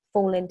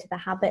fall into the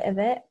habit of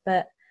it.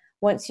 But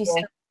once you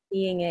start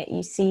seeing it,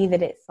 you see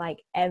that it's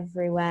like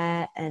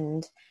everywhere,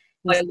 and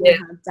you see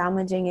how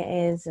damaging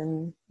it is.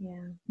 And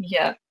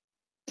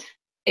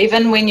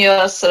even when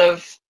you're sort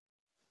of,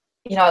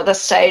 at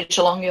this stage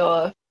along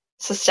your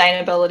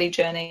sustainability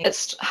journey,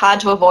 it's hard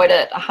to avoid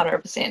it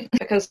 100%,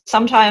 because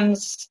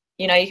sometimes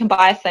you can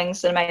buy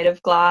things that are made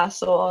of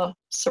glass or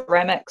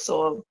ceramics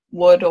or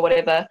wood or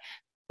whatever,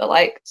 but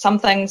like some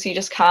things you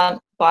just can't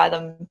buy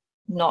them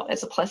not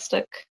as a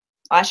plastic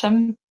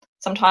item.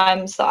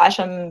 Sometimes the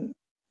item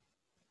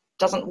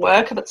doesn't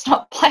work if it's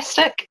not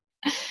plastic.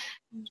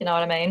 You know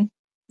what I mean?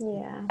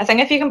 Yeah. I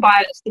think if you can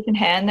buy it second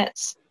hand,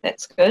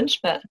 that's good.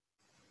 But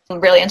I'm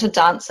really into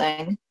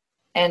dancing,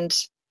 and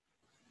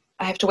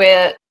I have to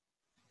wear,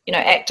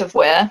 active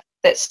wear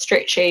that's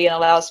stretchy and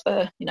allows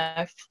for,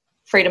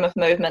 freedom of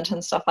movement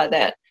and stuff like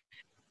that.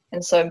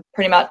 And so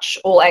pretty much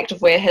all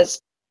active wear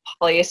has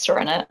polyester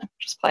in it,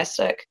 which is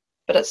plastic.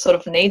 but it sort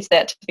of needs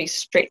that to be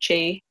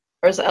stretchy,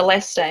 or is it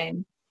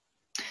elastane?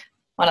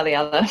 One or the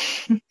other.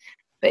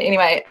 But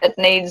anyway, it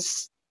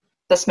needs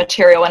this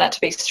material in it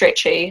to be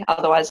stretchy,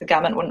 otherwise the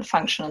garment wouldn't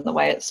function in the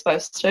way it's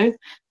supposed to.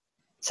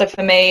 So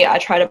for me, I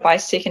try to buy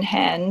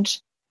secondhand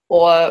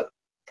or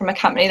from a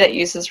company that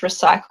uses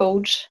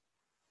recycled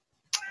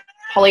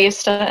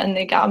polyester in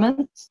their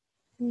garments.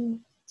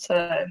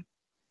 So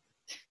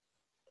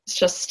it's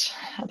just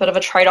a bit of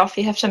a trade-off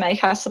you have to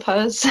make, I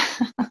suppose.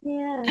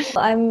 Yeah,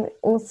 I'm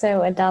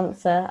also a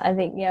dancer. I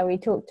think, we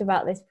talked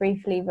about this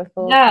briefly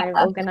before kind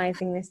of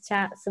organising this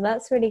chat. So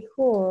that's really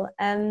cool.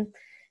 Because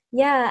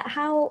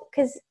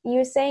you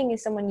were saying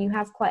as someone, you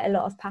have quite a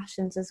lot of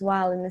passions as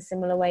well in a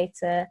similar way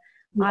to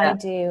I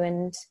do.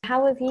 And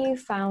how have you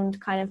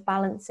found kind of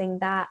balancing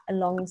that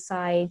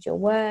alongside your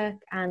work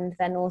and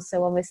then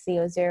also obviously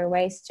your zero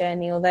waste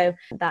journey, although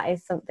that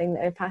is something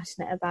that we're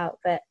passionate about.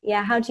 But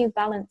yeah, how do you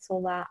balance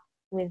all that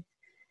with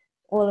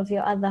all of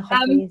your other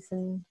hobbies?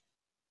 And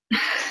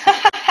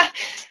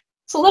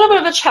it's a little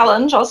bit of a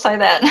challenge, I'll say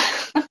that,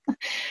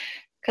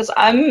 because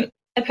I'm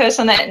a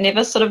person that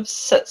never sort of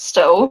sits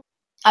still.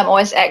 I'm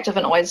always active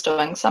and always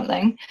doing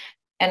something,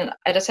 and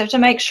I just have to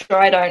make sure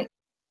I don't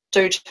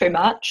do too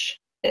much.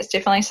 It's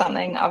definitely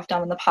something I've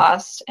done in the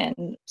past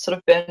and sort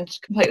of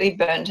completely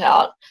burnt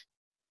out.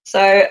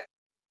 So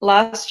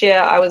last year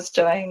I was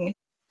doing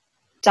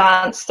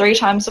dance 3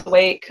 times a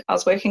week. I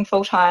was working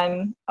full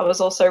time. I was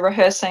also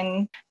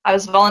rehearsing. I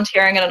was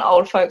volunteering in an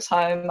old folks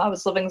home. I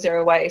was living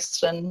zero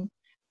waste, and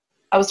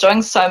I was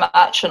doing so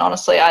much, and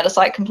honestly I just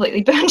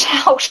completely burnt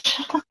out.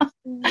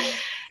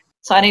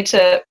 So I need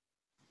to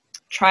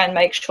try and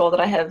make sure that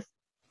I have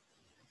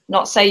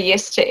not say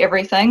yes to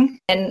everything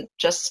and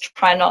just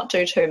try not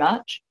do too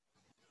much.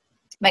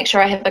 Make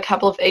sure I have a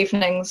couple of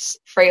evenings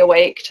free a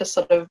week to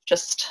sort of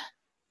just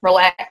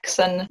relax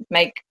and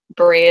make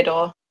bread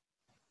or,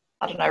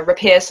 I don't know,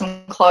 repair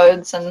some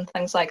clothes and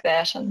things like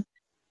that. And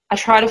I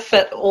try to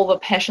fit all the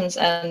passions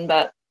in,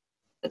 but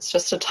it's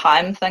just a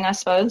time thing, I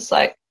suppose.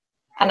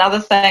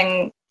 Another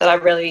thing that I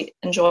really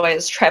enjoy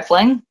is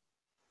traveling.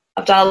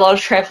 I've done a lot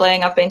of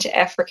traveling. I've been to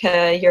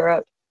Africa,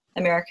 Europe,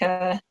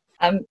 America.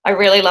 I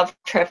really love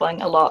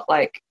traveling a lot.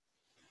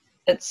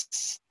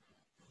 It's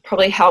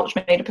probably helped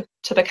me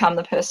to become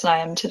the person I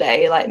am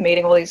today,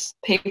 meeting all these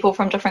people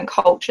from different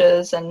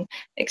cultures and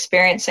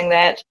experiencing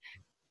that.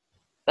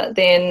 But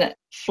then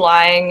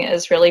flying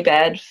is really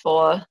bad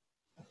for,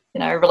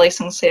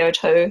 releasing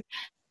CO2.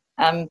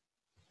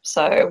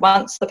 So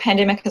once the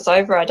pandemic is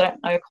over, I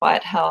don't know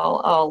quite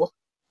how I'll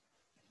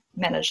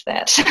manage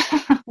that.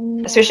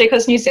 Especially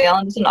because New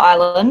Zealand is an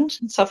island,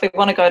 so if we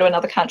want to go to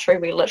another country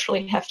we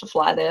literally have to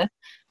fly there.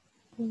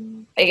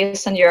 I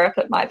guess in Europe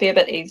it might be a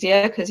bit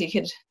easier because you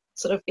could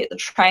sort of get the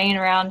train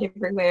around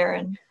everywhere,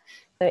 and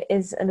it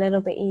is a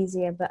little bit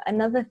easier. But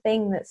another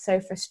thing that's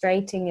so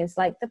frustrating is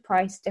the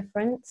price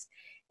difference.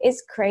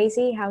 It's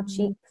crazy how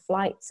cheap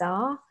flights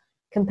are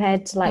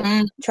compared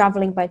to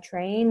traveling by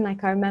train.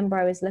 I remember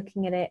I was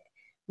looking at it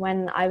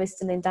when I was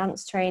still in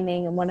dance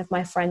training and one of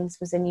my friends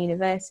was in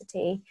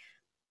university.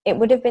 It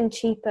would have been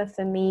cheaper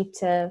for me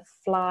to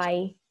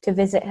fly to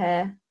visit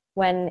her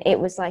when it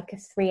was a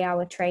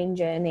 3-hour train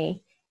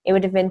journey. It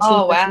would have been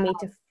cheaper for me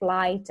to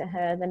fly to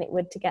her than it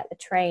would to get the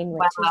train,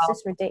 which is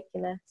just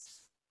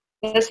ridiculous.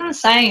 It's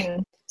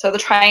insane. So the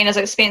train is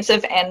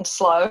expensive and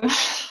slow.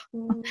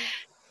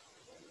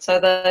 So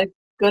the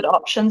good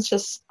options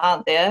just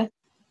aren't there.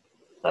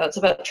 So it's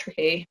a bit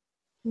tricky.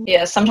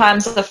 Yeah,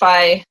 sometimes if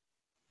I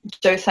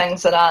do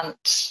things that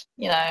aren't,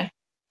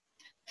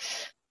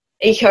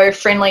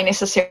 eco-friendly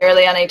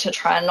necessarily, I need to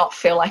try and not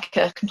feel like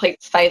a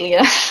complete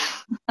failure,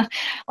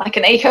 like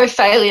an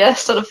eco-failure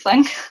sort of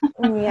thing.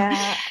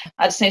 Yeah.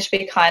 I just need to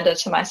be kinder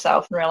to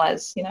myself and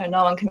realize,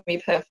 no one can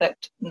be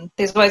perfect. And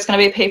there's always going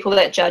to be people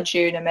that judge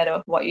you no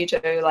matter what you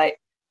do.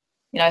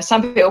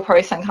 Some people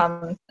probably think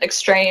I'm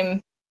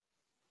extreme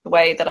the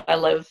way that I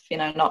live,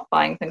 not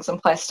buying things in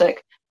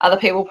plastic. Other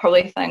people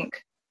probably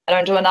think I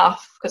don't do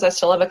enough because I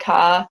still have a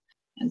car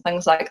and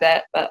things like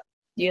that. But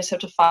you just have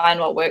to find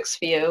what works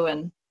for you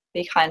and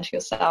be kind to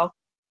yourself.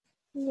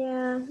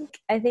 Yeah,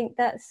 I think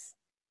that's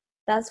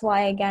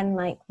why, again,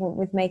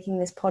 with making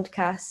this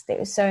podcast, it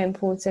was so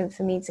important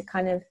for me to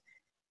kind of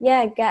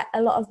get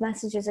a lot of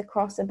messages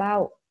across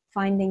about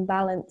finding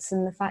balance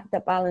and the fact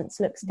that balance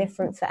looks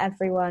different for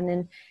everyone.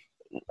 And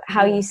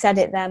how you said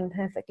it then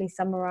perfectly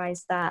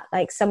summarized that.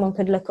 Someone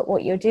could look at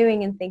what you're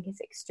doing and think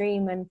it's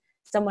extreme, and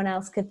someone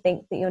else could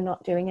think that you're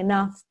not doing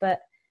enough.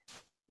 But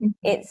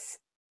if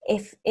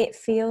it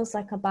feels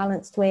like a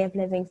balanced way of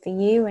living for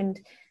you. And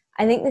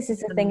I think this is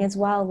the thing as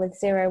well with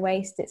zero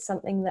waste. It's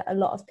something that a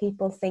lot of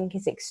people think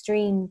is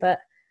extreme, but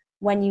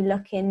when you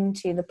look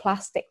into the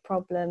plastic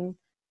problem,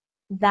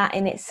 that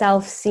in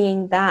itself,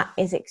 seeing that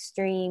is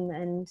extreme.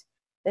 And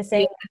the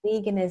same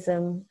with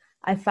veganism.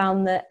 I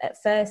found that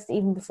at first,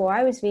 even before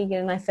I was vegan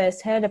and I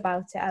first heard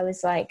about it, I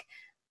was like,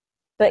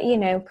 but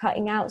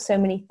cutting out so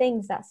many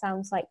things, that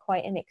sounds like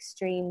quite an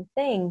extreme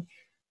thing.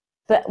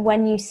 But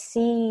when you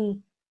see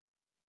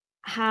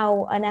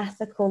how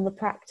unethical the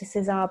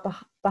practices are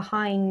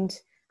behind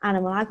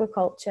animal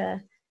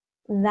agriculture,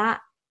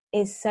 that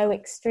is so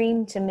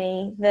extreme to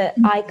me that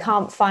I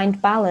can't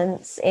find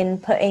balance in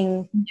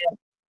putting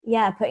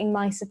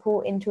my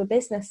support into a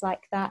business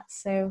like that.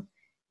 So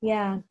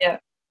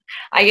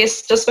I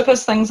guess just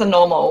because things are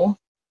normal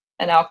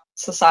in our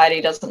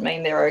society doesn't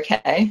mean they're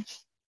okay.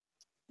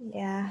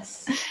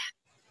 Yes.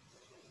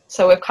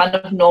 So we've kind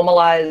of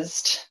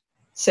normalized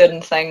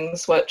certain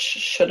things which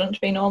shouldn't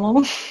be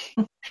normal.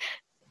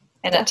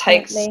 And it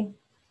takes,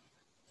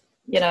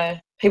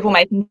 people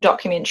making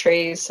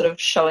documentaries sort of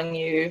showing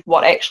you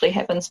what actually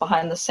happens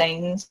behind the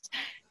scenes,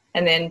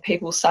 and then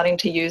people starting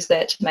to use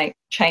that to make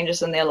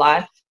changes in their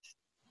life.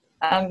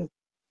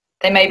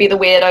 They may be the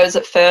weirdos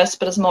at first,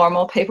 but as more and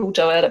more people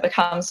do it, it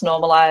becomes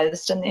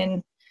normalized, and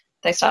then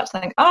they start to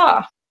think,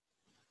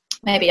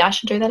 maybe I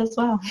should do that as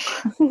well.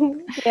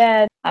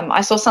 Yeah.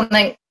 I saw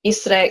something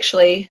yesterday,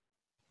 actually,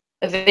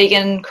 a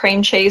vegan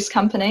cream cheese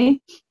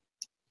company,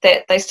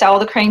 that they sell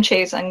the cream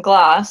cheese in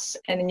glass,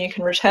 and then you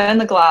can return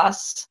the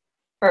glass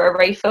for a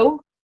refill.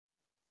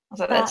 I was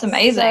like, that's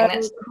amazing. So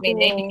that's cool. what we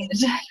need.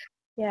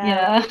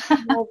 Yeah.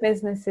 More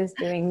businesses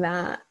doing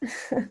that.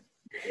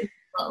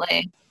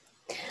 Definitely.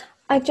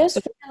 I just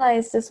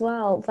realised as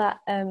well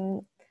that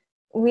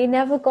we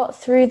never got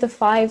through the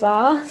 5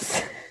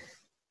 R's.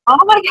 Oh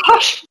my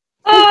gosh.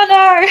 Oh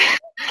no.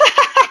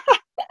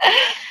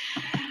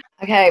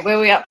 Okay, where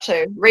are we up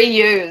to?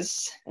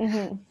 Reuse.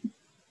 Mm-hmm.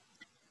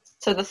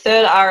 So the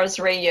third R is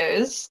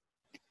reuse.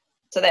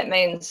 So that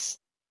means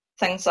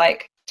things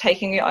like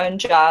taking your own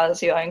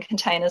jars, your own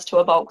containers to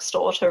a bulk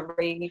store to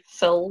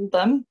refill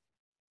them,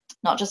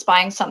 not just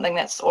buying something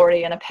that's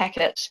already in a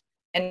packet,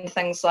 and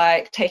things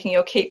like taking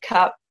your keep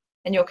cup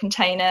and your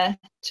container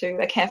to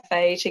a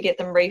cafe to get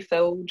them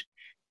refilled,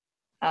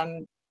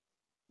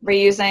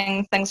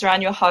 reusing things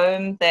around your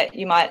home that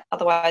you might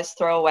otherwise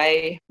throw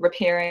away,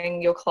 repairing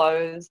your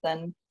clothes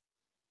and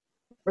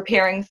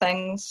repairing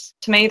things.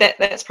 To me,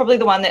 that's probably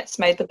the one that's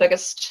made the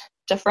biggest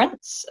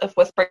difference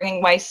with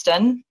bringing waste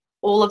in.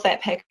 All of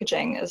that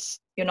packaging is,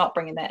 you're not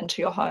bringing that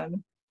into your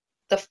home.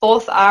 The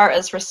fourth R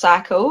is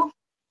recycle.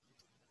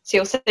 So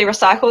you'll see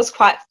recycle is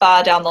quite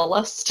far down the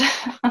list.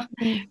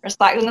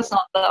 Recycling is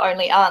not the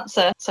only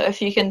answer. So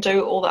if you can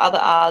do all the other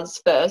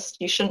R's first,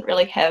 you shouldn't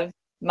really have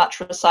much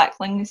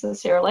recycling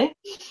necessarily.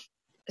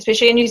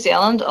 Especially in New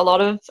Zealand, a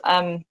lot of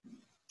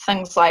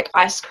things like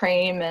ice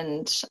cream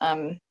and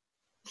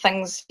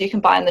things you can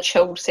buy in the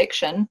chilled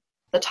section,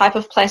 the type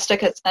of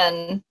plastic it's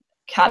in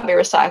can't be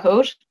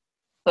recycled.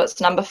 So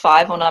it's number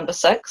 5 or number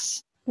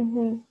 6.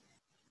 Mm-hmm.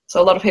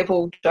 So a lot of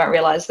people don't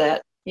realise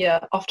that. Yeah,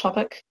 off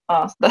topic.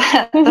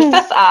 The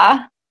fifth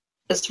R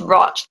is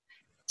rot.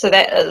 So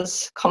that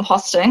is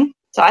composting.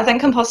 So I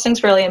think composting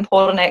is really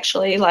important,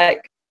 actually.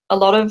 Like, a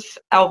lot of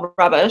our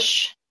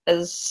rubbish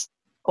is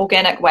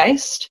organic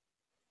waste.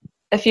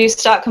 If you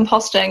start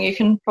composting, you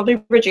can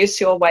probably reduce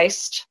your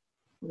waste,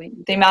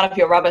 the amount of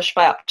your rubbish,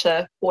 by up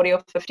to 40 or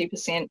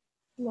 50%.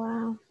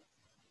 Wow.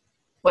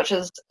 Which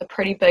is a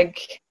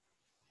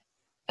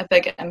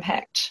big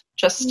impact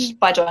just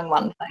by doing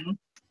one thing.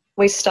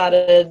 We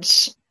started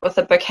with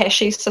a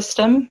bokashi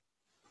system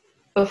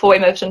before we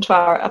moved into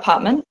our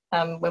apartment,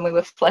 when we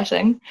were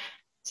flatting.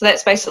 So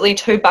that's basically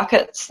 2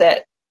 buckets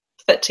that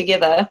fit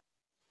together.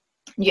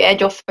 You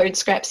add your food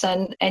scraps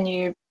in and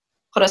you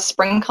put a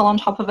sprinkle on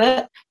top of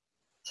it.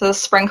 So the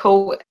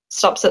sprinkle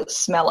stops it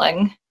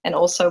smelling and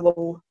also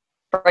will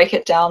break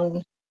it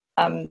down,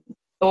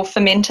 or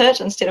ferment it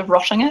instead of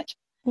rotting it.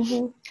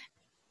 Mm-hmm.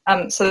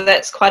 So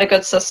that's quite a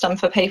good system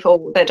for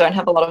people that don't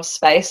have a lot of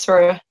space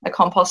for a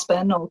compost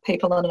bin, or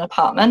people in an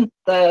apartment.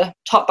 The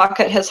top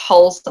bucket has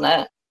holes in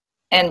it,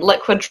 and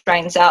liquid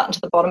drains out into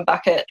the bottom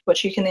bucket,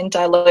 which you can then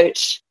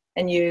dilute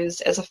and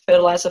use as a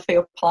fertilizer for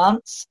your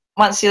plants.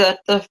 Once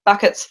the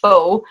bucket's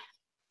full,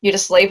 you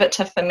just leave it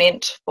to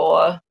ferment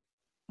for,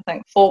 I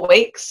think, 4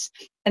 weeks,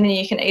 and then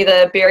you can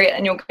either bury it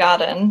in your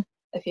garden,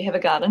 if you have a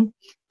garden,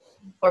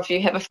 or if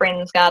you have a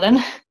friend's garden,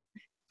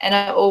 and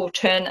it will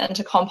turn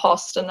into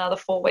compost in another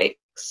 4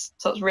 weeks.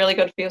 So it's really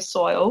good for your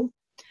soil.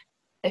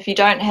 If you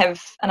don't have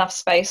enough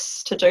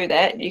space to do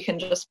that, you can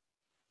just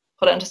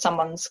put it into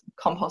someone's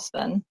compost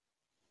bin.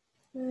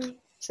 So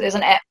there's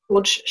an app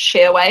called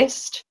Share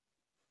Waste.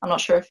 I'm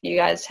not sure if you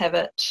guys have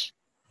it.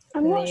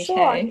 I'm not sure.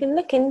 I can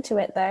look into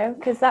it though,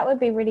 because that would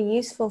be really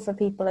useful for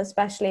people,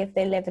 especially if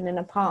they live in an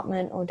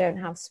apartment or don't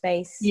have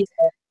space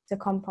to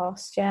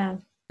compost. Yeah.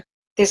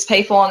 There's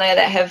people on there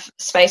that have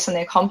space in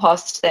their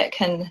compost that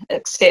can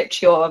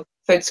accept your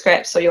food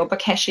scraps or your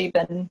bokashi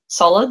bin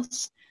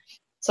solids.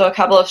 So a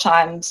couple of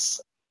times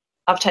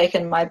I've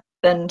taken my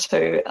bin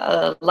to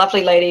a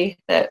lovely lady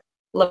that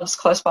lives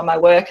close by my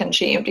work, and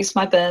she empties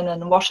my bin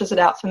and washes it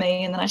out for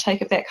me, and then I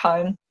take it back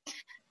home,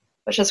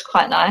 which is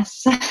quite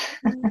nice.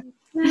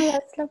 No,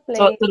 that's lovely.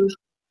 So it's sort of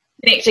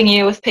connecting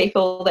you with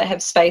people that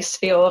have space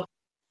for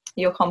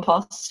your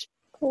compost.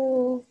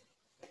 Cool.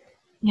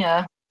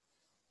 Yeah.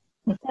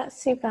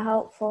 That's super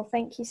helpful.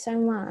 Thank you so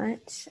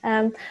much.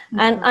 And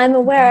I'm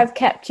aware I've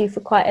kept you for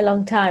quite a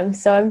long time,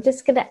 so I'm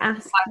just going to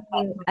ask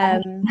you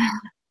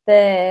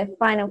the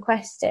final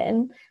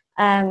question,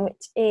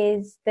 which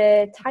is,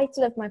 the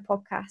title of my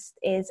podcast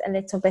is A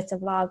Little Bit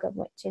of Lagom,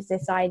 which is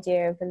this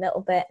idea of a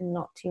little bit and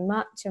not too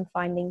much and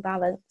finding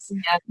balance.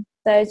 Yeah.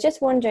 So I was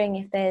just wondering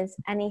if there's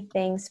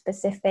anything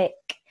specific,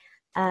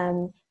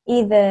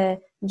 either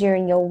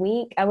during your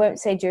week, I won't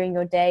say during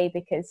your day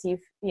because you've,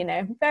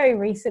 very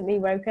recently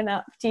woken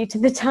up due to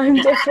the time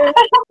difference.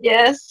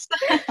 Yes.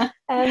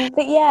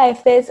 But yeah,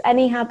 if there's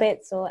any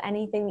habits or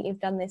anything that you've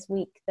done this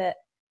week that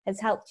has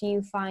helped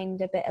you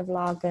find a bit of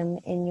lagom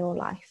in your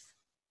life.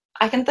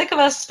 I can think of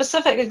a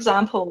specific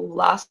example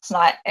last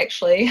night,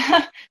 actually.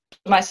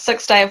 My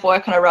 6th day of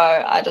work in a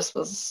row, I just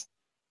was,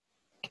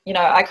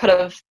 I could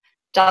have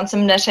done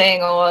some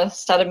knitting or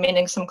started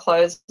mending some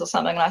clothes or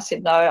something, and I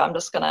said, no, I'm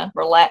just going to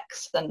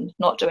relax and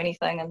not do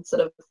anything and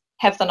sort of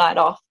have the night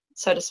off,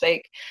 so to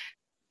speak,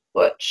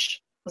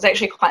 which was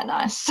actually quite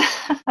nice.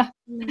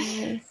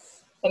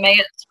 Nice. For me,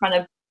 it's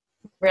trying to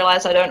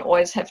realize I don't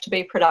always have to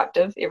be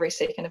productive every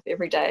second of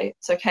every day.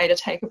 It's okay to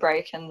take a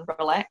break and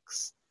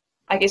relax.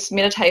 I guess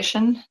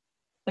meditation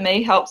for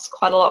me helps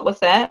quite a lot with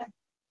that,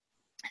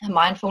 and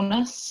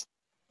mindfulness.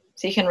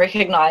 So you can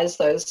recognize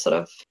those sort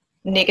of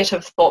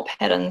negative thought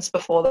patterns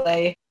before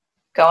they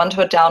go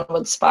into a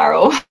downward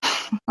spiral.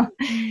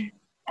 You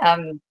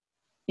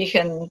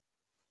can,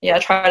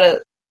 try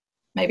to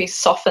maybe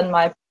soften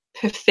my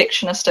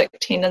perfectionistic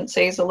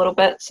tendencies a little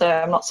bit, so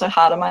I'm not so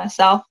hard on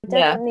myself. I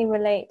definitely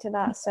relate to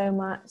that so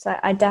much.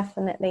 I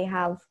definitely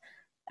have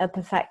a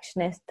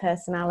perfectionist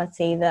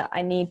personality that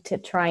I need to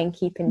try and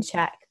keep in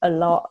check a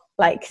lot.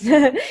 Like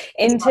the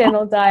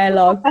internal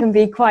dialogue can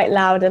be quite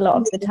loud a lot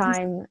of the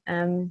time.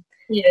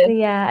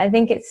 Yeah, I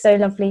think it's so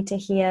lovely to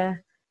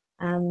hear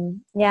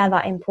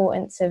that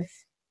importance of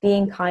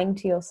being kind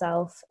to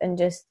yourself and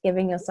just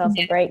giving yourself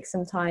a break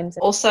sometimes.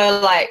 Also,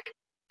 like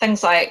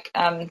things like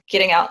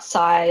getting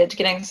outside,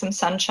 getting some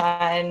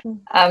sunshine,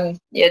 doing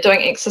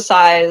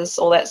exercise,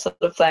 all that sort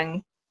of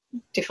thing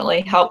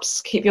definitely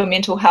helps keep your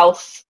mental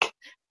health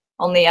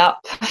on the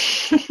up.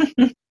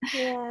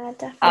 Yeah,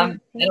 definitely.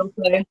 And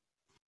also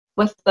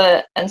with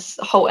the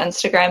whole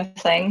Instagram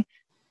thing,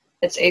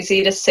 it's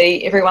easy to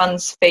see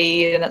everyone's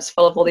feed and it's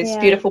full of all these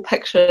beautiful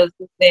pictures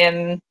of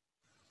them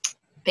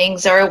being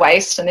zero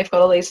waste, and they've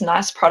got all these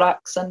nice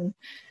products, and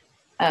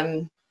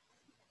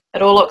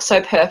it all looks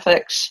so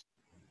perfect,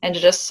 and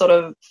to just sort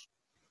of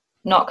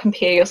not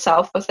compare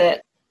yourself with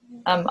it.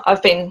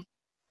 I've been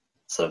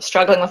sort of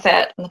struggling with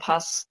that in the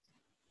past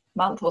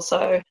month or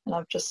so, and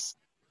I've just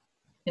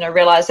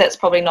realized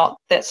that's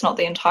not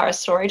the entire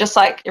story, just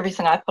like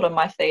everything I put on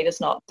my feed is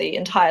not the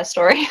entire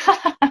story.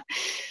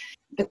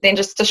 But then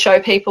just to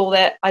show people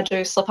that I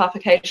do slip up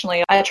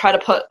occasionally, I try to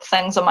put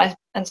things on my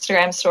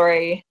Instagram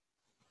story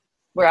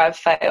where I've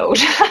failed,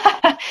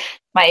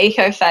 my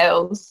eco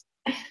fails,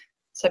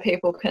 so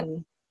people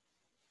can,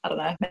 I don't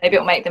know, maybe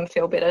it'll make them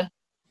feel better,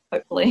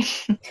 hopefully.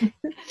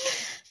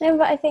 No,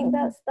 but I think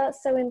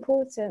that's so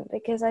important,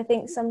 because I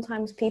think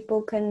sometimes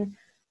people can,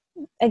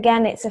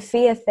 again, it's a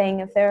fear thing.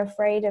 If they're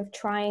afraid of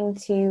trying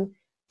to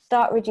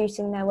start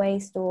reducing their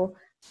waste, or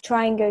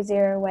try and go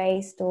zero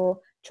waste, or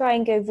try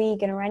and go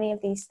vegan, or any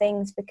of these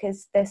things,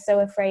 because they're so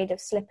afraid of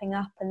slipping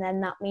up and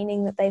then that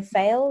meaning that they've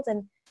failed.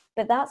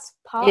 But that's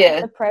part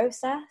of the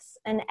process,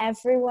 and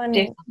everyone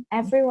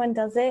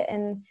does it,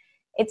 and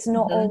it's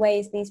not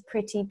always these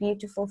pretty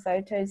beautiful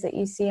photos that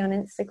you see on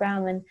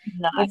Instagram, and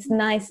it's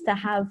nice to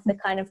have the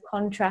kind of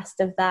contrast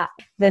of that,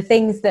 the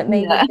things that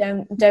maybe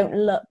don't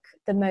look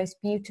the most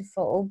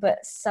beautiful, but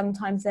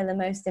sometimes they're the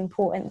most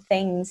important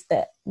things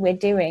that we're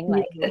doing.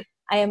 Like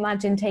I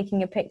imagine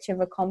taking a picture of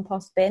a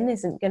compost bin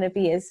isn't going to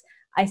be as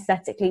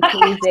aesthetically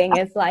pleasing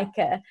as like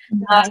a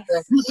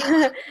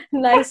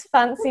nice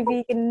fancy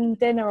vegan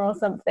dinner or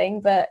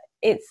something, but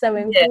it's so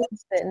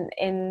important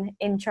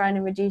in trying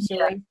to reduce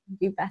your waste and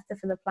do better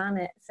for the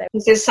planet. So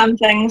there's some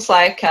things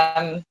like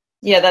that,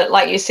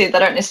 like you said, they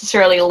don't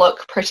necessarily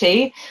look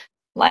pretty,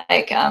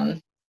 like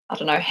I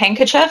don't know,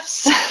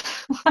 handkerchiefs.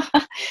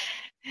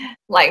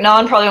 Like no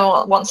one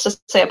probably wants to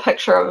see a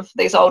picture of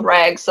these old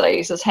rags that I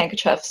use as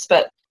handkerchiefs,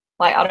 but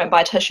like I don't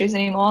buy tissues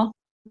anymore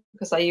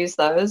because I use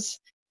those.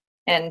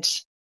 And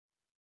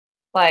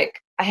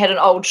like I had an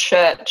old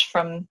shirt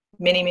from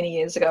many, many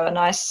years ago, a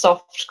nice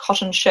soft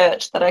cotton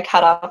shirt that I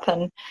cut up,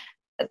 and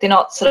they're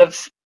not sort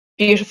of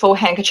beautiful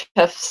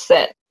handkerchiefs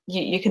that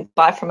you can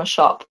buy from a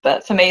shop,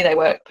 but for me they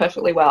work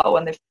perfectly well,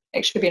 and they've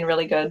actually been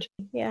really good.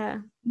 Yeah,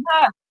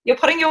 you're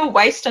putting your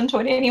waste into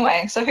it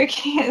anyway, so who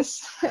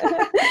cares?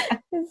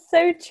 It's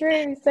so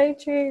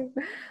true.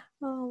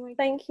 Oh my,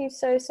 thank you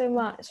so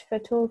much for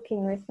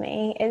talking with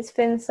me. It's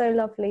been so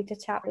lovely to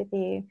chat with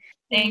you.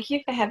 Thank you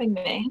for having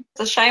me.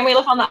 It's a shame we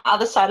live on the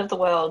other side of the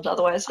world,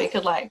 otherwise we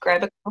could like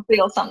grab a coffee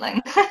or something.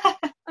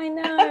 I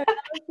know, that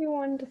would be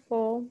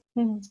wonderful.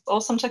 It's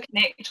awesome to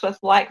connect with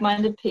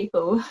like-minded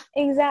people.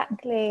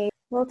 Exactly.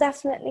 We'll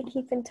definitely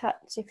keep in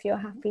touch if you're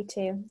happy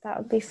to. That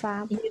would be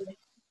fab.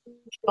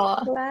 Sure.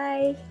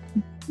 Bye.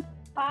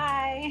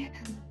 Bye.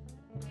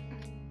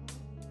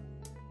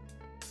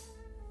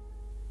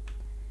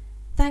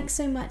 Thanks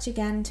so much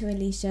again to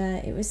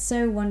Alysha. It was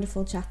so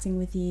wonderful chatting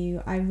with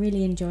you. I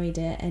really enjoyed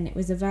it, and it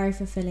was a very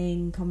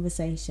fulfilling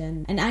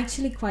conversation and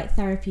actually quite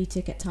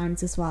therapeutic at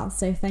times as well,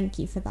 so thank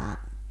you for that.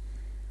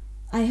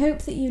 I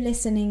hope that you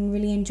listening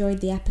really enjoyed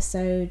the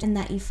episode and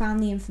that you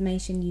found the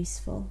information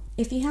useful.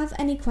 If you have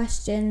any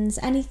questions,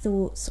 any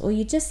thoughts, or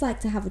you'd just like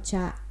to have a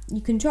chat,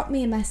 you can drop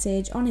me a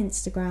message on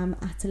Instagram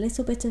at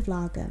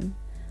alittlebitoflagom,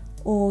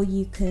 or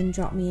you can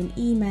drop me an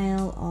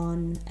email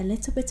on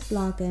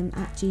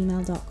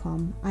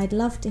alittlebitoflagom@gmail.com. I'd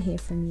love to hear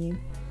from you.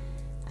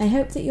 I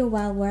hope that you're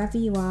well wherever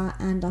you are,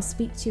 and I'll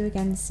speak to you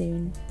again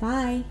soon.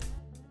 Bye!